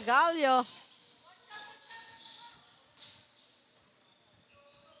 To Margallo.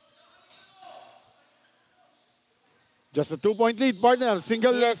 Just a 2-point lead, partner.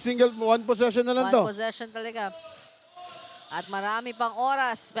 Single one possession na lang to. One possession talaga. At marami pang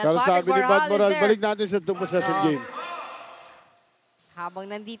oras. But Pero Patrick sabi ni Bad Barhal is Moral, there. balik natin sa 2-possession game. Habang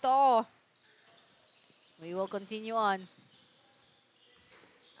nandito, we will continue on.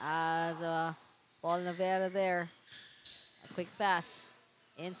 As Paul Navera there. A quick pass.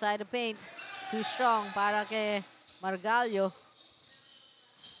 Inside the paint. Too strong para kay Margallo.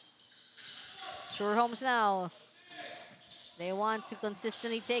 Sure Homes now. They want to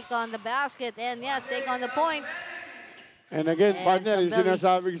consistently take on the basket and yes, take on the points. And again, And partner, some yung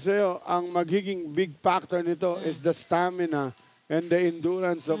sinasabi ko sa'yo, ang magiging big factor nito is the stamina and the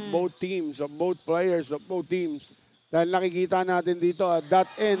endurance of both teams, of both players, of both teams. Dahil nakikita natin dito, at that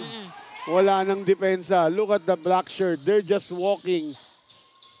end, wala nang depensa. Look at the black shirt. They're just walking.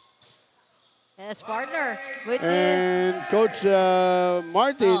 Yes, partner, which And Coach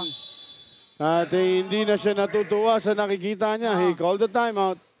Martin, hindi na siya natutuwa sa nakikita niya. He called the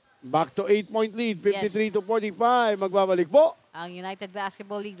timeout. Back to 8-point lead, 53-45. Magbabalik po ang United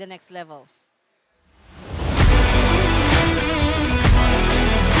Basketball League, the next level.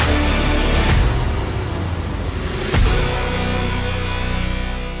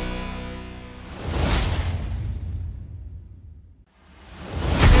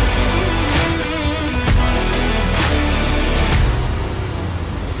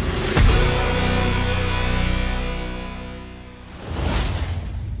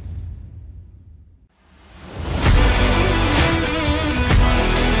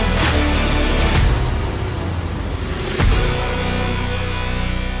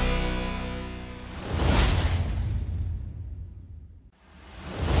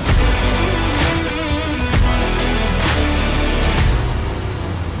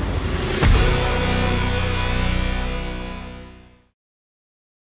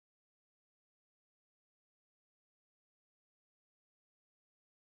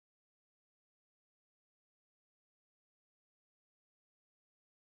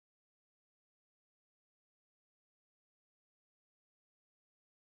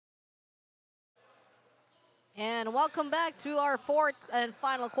 And welcome back to our fourth and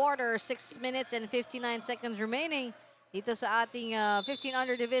final quarter. 6 minutes and 59 seconds remaining dito sa ating 15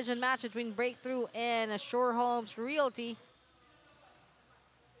 under division match between Breakthrough and Sure Homes Realty.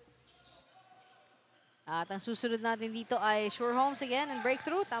 At ang susunod natin dito ay Sure Homes again and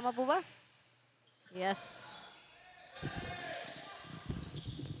Breakthrough. Tama po ba? Yes.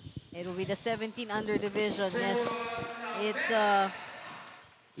 It will be the 17 under division. Yes. It's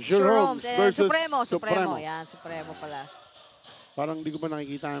Sure Homes and versus Supremo. Yan, Supremo pala. Parang hindi ko pa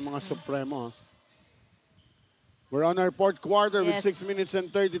nakikita yung mga Supremo. We're on our fourth quarter with 6 minutes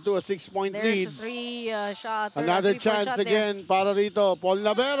and 32, a 6-point lead. There's a shot. Another chance again para rito. Paul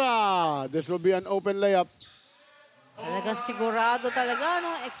Navera. This will be an open layup. Talagang sigurado talaga,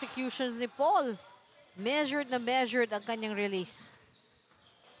 no? Executions ni Paul. Measured na measured ang kanyang release.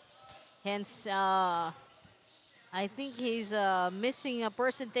 Hence, I think his missing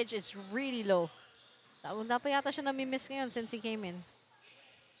percentage is really low. Dapat yata siya nami-miss ngayon since he came in.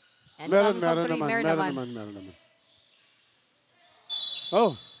 And meron naman.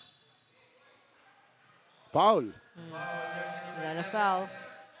 Oh. Foul. Wala na foul.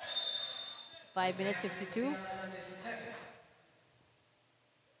 5 minutes, 52.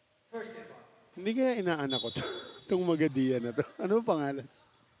 Hindi kaya inaanak ko itong Magadiya na to. Ano pangalan?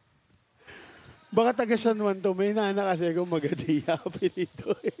 Baka taga San Juan to. May inaanak kasi akong Magadiya.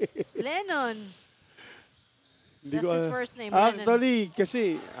 Pinito Lennon. That's his first name. Actually,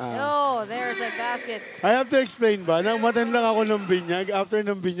 kasi... oh, there's a basket. I have to explain ba? Nang matan lang ako ng binyag. After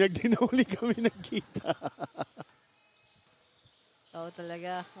ng binyag, di na uli kami nagkita. Oo,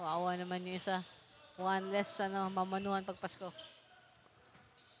 talaga. Wawa naman yung isa. One less, mamanuhan pag Pasko.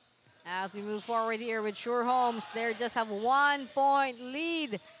 As we move forward here with Sure Homes, they just have 1-point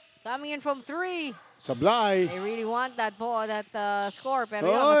lead. Coming in from 3. Sablay. They really want that score, pero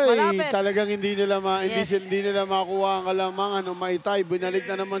yun, mas malapit. Talagang hindi nila makuha ang kalamangan o maitay. Binalik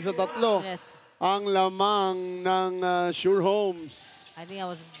na naman sa 3. Yes. Ang lamang ng Sure Homes. I think that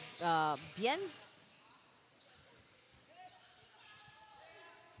was Bien.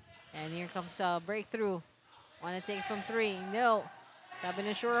 And here comes a breakthrough. Want to take from 3. No. Sabi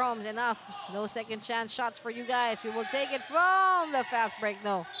ng Sure Homes, enough. No second chance shots for you guys. We will take it from the fast break.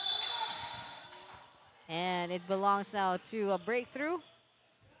 No. And it belongs now to a breakthrough.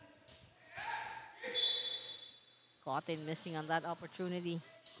 Cotton missing on that opportunity.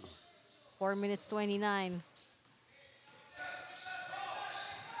 4 minutes, 29.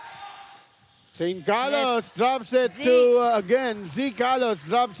 St. Carlos drops it to, again, Z. Carlos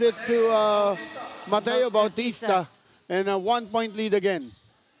drops it to Mateo Bautista. And a 1-point lead again.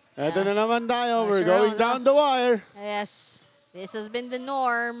 Ito na naman tayo. We're going down the wire. Yes. This has been the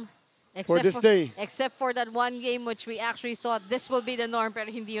norm. For this day. Except for that one game which we actually thought this will be the norm, pero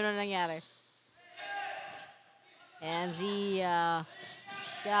hindi yun na nangyari. And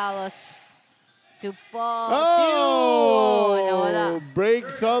Carlos to Paul. Oh!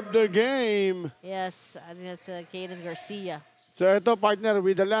 Breaks up the game. Yes, I think that's Caden Garcia. So ito, partner,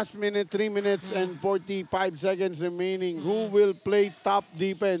 with the last minute, 3 minutes and 45 seconds remaining, who will play top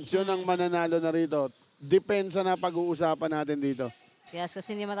defense? Yun ang mananalo na rito. Depensa na pag-uusapan natin dito. Yes,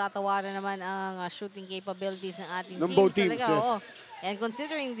 kasi hindi matatawaran naman ang shooting capabilities ng ating teams. Both teams, talaga, yes. And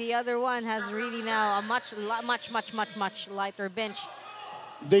considering the other one has really now a much lighter bench.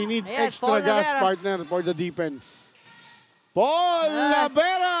 They need extra gas, partner, for the defense. Paul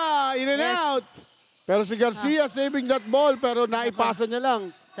Navera, in and out. Pero si Garcia saving that ball, pero naipasa niya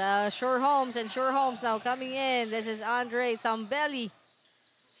lang. Sa Sure Homes, and Sure Homes now coming in. This is Andre Sambelli.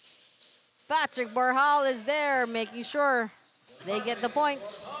 Patrick Barhal is there, making sure they get the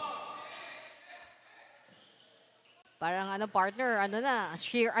points. Parang partner,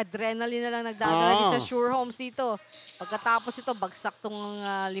 sheer adrenaline na lang nagdadala dito sa Sure Homes dito. Pagkatapos ito, bagsak tong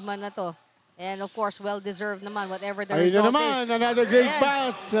 5 na to. And of course, well-deserved naman, whatever the result is. Another great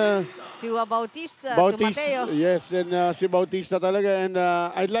pass. To Bautista, to Mateo. Yes, and si Bautista talaga. And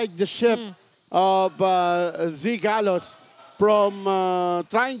I like the shift of Z. Carlos from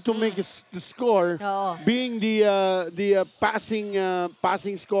trying to make the score, being the passing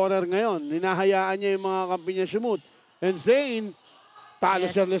scorer ngayon. Hinahayaan niya yung mga kampi niya shoot. And Zane, talo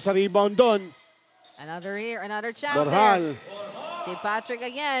siya sa rebound doon. Another chance Barhal. there. Si Patrick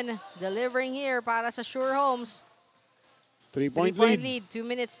again, delivering here para sa Sure Homes. 3-point lead, 2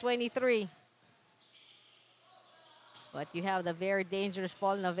 minutes, 23. But you have the very dangerous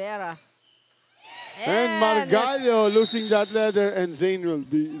Paul Navera. And Margallo losing that leather, and Z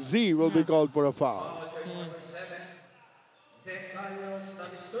will be called for a foul.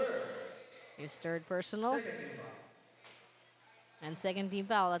 His third personal. And second team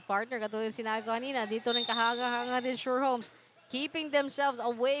foul. At partner, katulad sinabi ko kanina, dito rin kahanga-hanga din Sure Homes, keeping themselves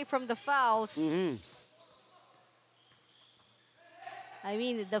away from the fouls. I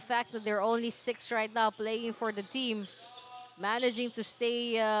mean, the fact that they're only 6 right now playing for the team, managing to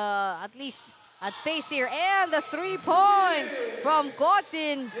stay at least at pace here. And the 3-point from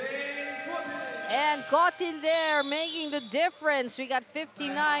Cotton. And Cotton there making the difference. We got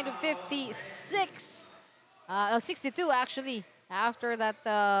 59 to 56. 62 actually. After that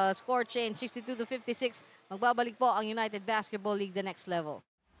score change, 62 to 56, magbabalik po ang United Basketball League the next level.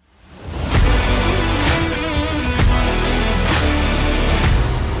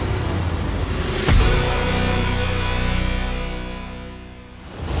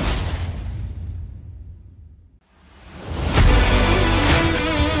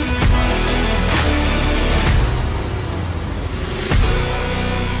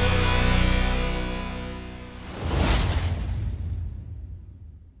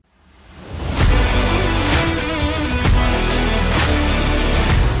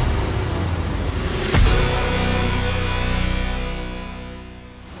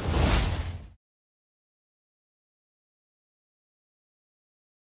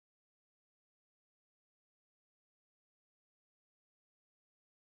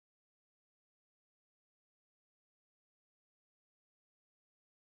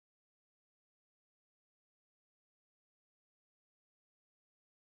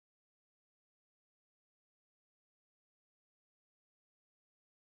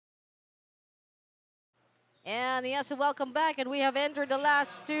 And yes, welcome back. And we have entered the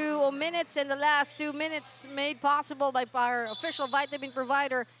last 2 minutes, and the last 2 minutes made possible by our official vitamin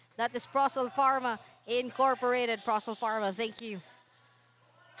provider, that is Procel Pharma Incorporated. Procel Pharma, thank you.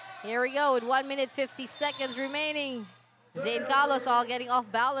 Here we go with 1 minute 50 seconds remaining. Zane Carlos all getting off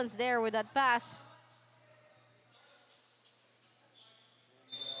balance there with that pass.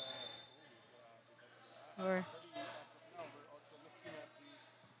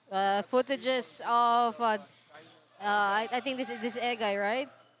 Footages of I think this is Egay, right?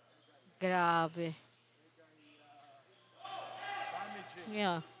 Grabe.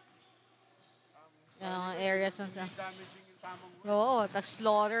 Yeah. Areas na sa. Oo,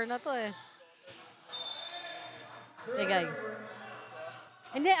 slaughter na to eh. Egay.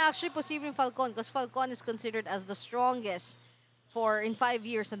 Hindi, actually, posibleng Falcon, because Falcon is considered as the strongest in 5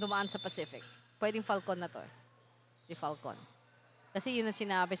 years na dumaan sa Pacific. Pwedeng Falcon na to eh. Si Falcon. Kasi yun ang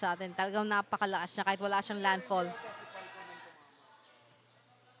sinabi sa atin. Talagang napakalakas niya kahit wala siyang landfall.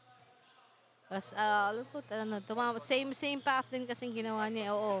 Tapos, same path din kasing ginawa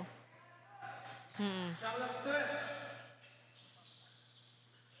niya. Oo.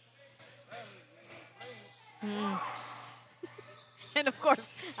 And of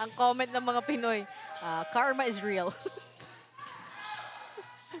course, ang comment ng mga Pinoy, karma is real.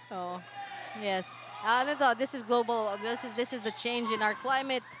 Oh, yes. This is global. This is the change in our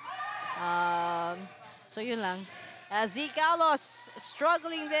climate. So yun lang. Z Carlos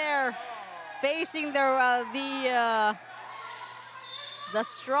struggling there, facing the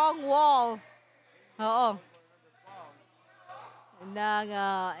strong wall. Oo. Ng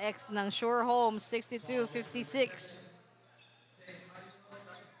ex ng Sure Homes, 62-56.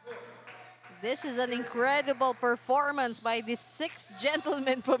 This is an incredible performance by the 6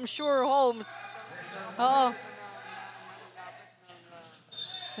 gentlemen from Sure Homes. Oo.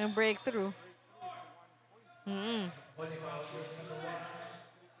 Yung breakthrough.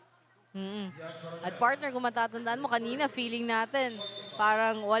 At partner, kung matatandaan mo, kanina feeling natin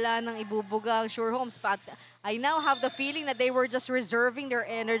parang wala nang ibubuga ang Sure Homes. But I now have the feeling that they were just reserving their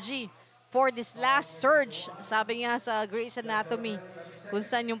energy for this last surge. Sabi nga sa Grey's Anatomy, kung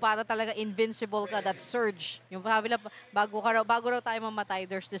saan yung para talaga invincible ka, that surge. Yung bago raw tayo mamatay,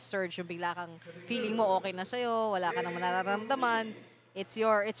 there's this surge. Yung bigla kang feeling mo okay na sa'yo, wala ka naman nararamdaman. It's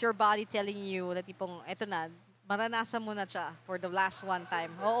your body telling you na tipong, eto na, maranasan mo na siya for the last one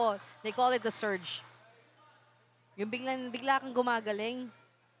time. Oo, they call it the surge. Yung bigla kang gumagaling.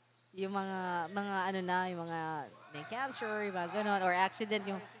 Yung yung mga may cancer, yung mga ganon, or accident,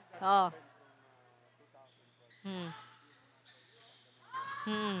 yung,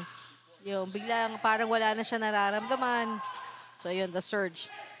 yung biglang parang wala na siya nararamdaman. So yun, the surge.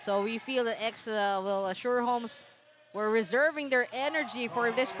 So we feel that Sure Homes were reserving their energy for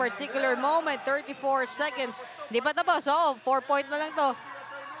this particular moment. 34 seconds. Di pa tapos. 4-point na lang to.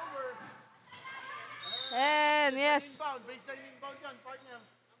 And yes.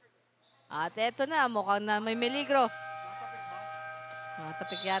 At eto na, mukhang na may meligro.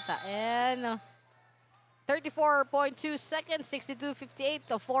 Matapik yata. And 34.2 seconds, 62-58,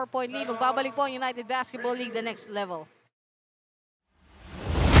 a 4-point lead. Magbabalik po ang United Basketball League the next level.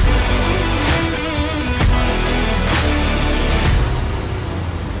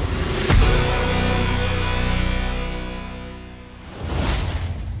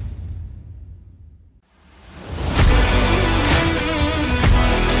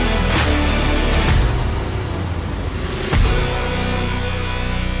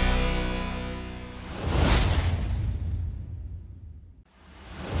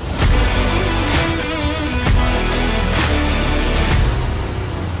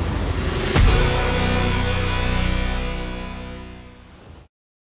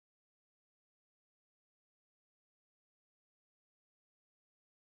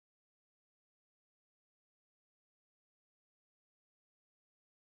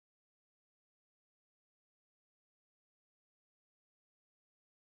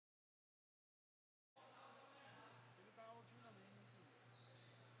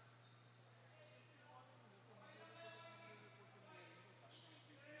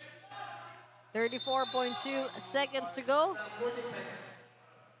 34.2 seconds to go.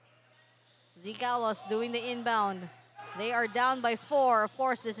 𝐔 doing the inbound. They are down by 4. Of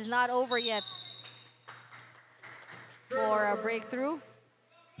course, this is not over yet for a breakthrough.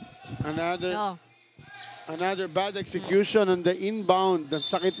 Another bad execution on the inbound. Ang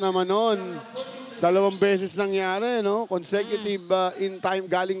sakit naman nun. 2 beses nangyari, no? Consecutive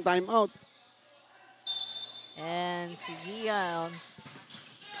galing timeout. And si Gian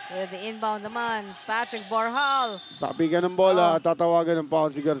with the inbound naman. Patrick Borjal. Tapigan ng bola, tatawagan ng foul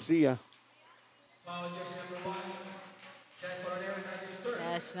si Garcia.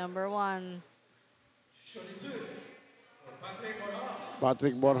 Yes, number 1.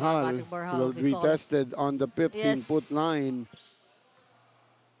 Patrick Borjal will be tested on the 15-foot line.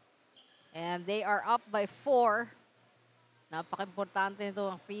 And they are up by 4. Napaka-importante nito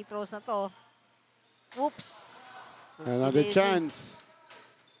ang free throws na to. Oops. Another chance.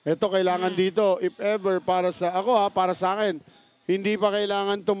 Ito kailangan dito, if ever, para sa akin, hindi pa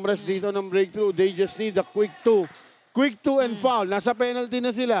kailangan tumrest dito ng breakthrough. They just need a quick 2. Quick 2 and foul. Nasa penalty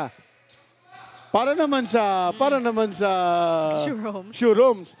na sila. Para naman sa Sure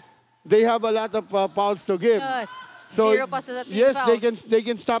Homes. They have a lot of fouls to give. Yes. So 0 pa sa team yes, fouls. they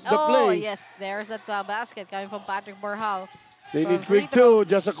can stop the play. Oh, yes. There's that basket coming from Patrick Borjal. They need quick 2.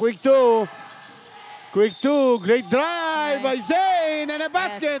 Just a quick 2. Quick 2. Great drive by Zane and a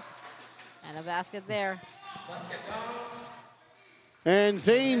basket. Yes. And a basket there. And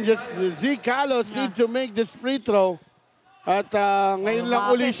Zane, 𝐔 need to make this free throw. At ngayon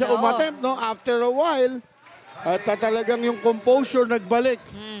lang uli siya umattempt, no? After a while. At talagang yung composure nagbalik.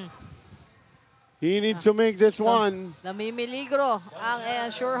 He needs to make this one. Namimiligro ang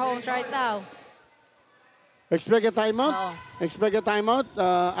Sure Homes right now. Expect a timeout? Expect a timeout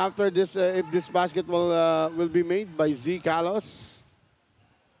after this, if this basket will be made by 𝐔.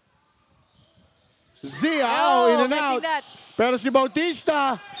 In and out. Pero si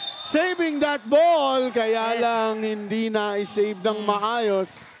Bautista, saving that ball, kaya lang hindi na i-save ng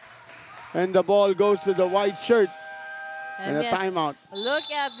maayos. And the ball goes to the white shirt. And a timeout. Look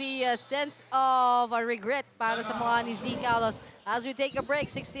at the sense of regret para sa mga ni 𝐔. As we take a break,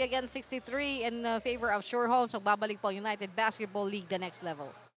 60-63 in favor of Sure Homes. Magbabalik po United Basketball League, the next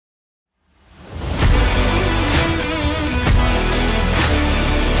level.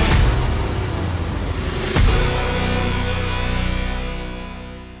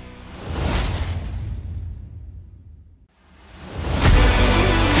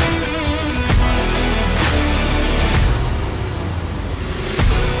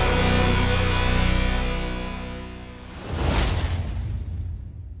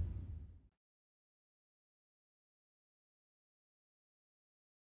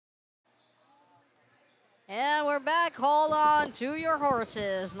 And we're back. Hold on to your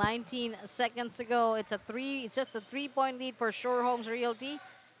horses. 19 seconds to go. It's just a 3-point lead for Sure Homes Realty.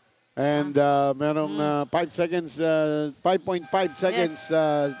 And merong 5 seconds, 5.5 seconds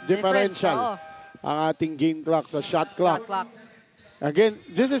differential ang ating game clock sa shot clock. Again,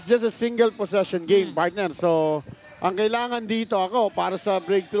 this is just a single possession game, partner. So, ang kailangan dito para sa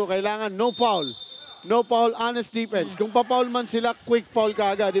breakthrough, kailangan no foul. No foul, honest defense. Kung pa-foul man sila, quick foul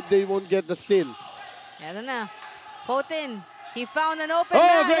kaagad if they won't get the steal. Yan na. Fotin, he found an open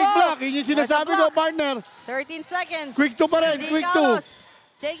man. Great block. Yun yung sinasabi ko, partner. 13 seconds. Quick 2 pa rin. Quick 2.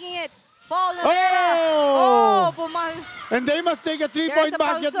 Taking it. Paul Rivera. Pumal. And they must take a 3-point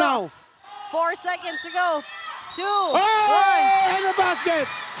basket now. 4 seconds to go. 2. And a basket.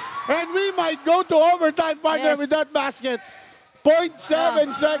 And we might go to overtime, partner, with that basket. 0.7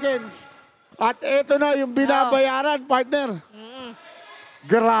 seconds. At ito na yung binabayaran, partner.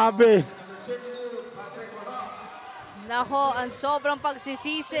 Grabe. Nako, ang sobrang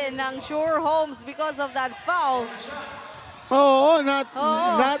pagsisisi ng Sure Homes because of that foul.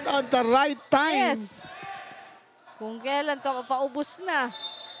 Not at the right time. Yes. Kung kailan ka paubos na.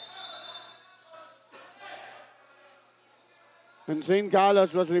 And St.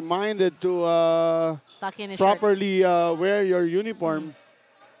 Carlos was reminded to properly wear your uniform.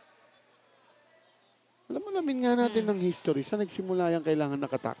 Alamin nga natin ng history. Saan nagsimula yung kailangan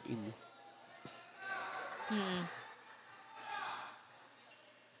nakatakin?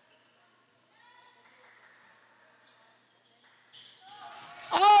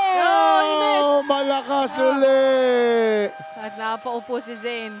 Malakas uli! At napaupo si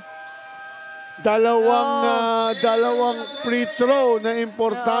Zane. Dalawang free throw na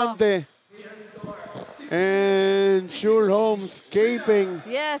importante. And Sure Homes escaping.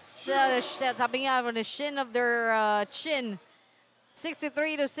 Yes, tapping out on the shin of their chin.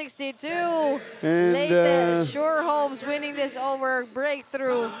 63-62. And Late Sure Homes winning this over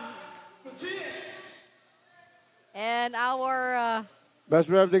breakthrough. And our Best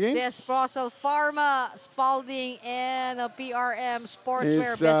player of the game Best Procel Pharma, Spalding, and PRM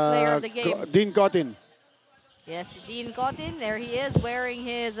Sportswear is Best Player of the Game. Dean Cotton. Yes, Dean Cotton. There he is wearing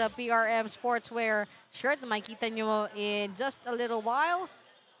his PRM Sportswear shirt na makikita nyo in just a little while.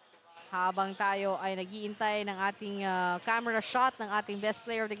 Habang tayo ay nag-iintay ng ating camera shot ng ating Best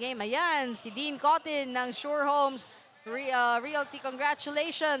Player of the Game. Ayan, si Dean Cotton ng Sure Homes Realty.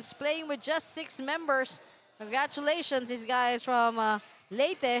 Congratulations, playing with just 6 members. Congratulations, these guys from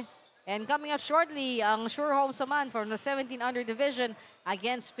Leyte. And coming up shortly, ang Sure Homes naman from the 17 under division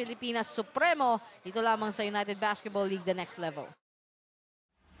against Pilipinas Supremo. Dito lamang sa United Basketball League, the next level.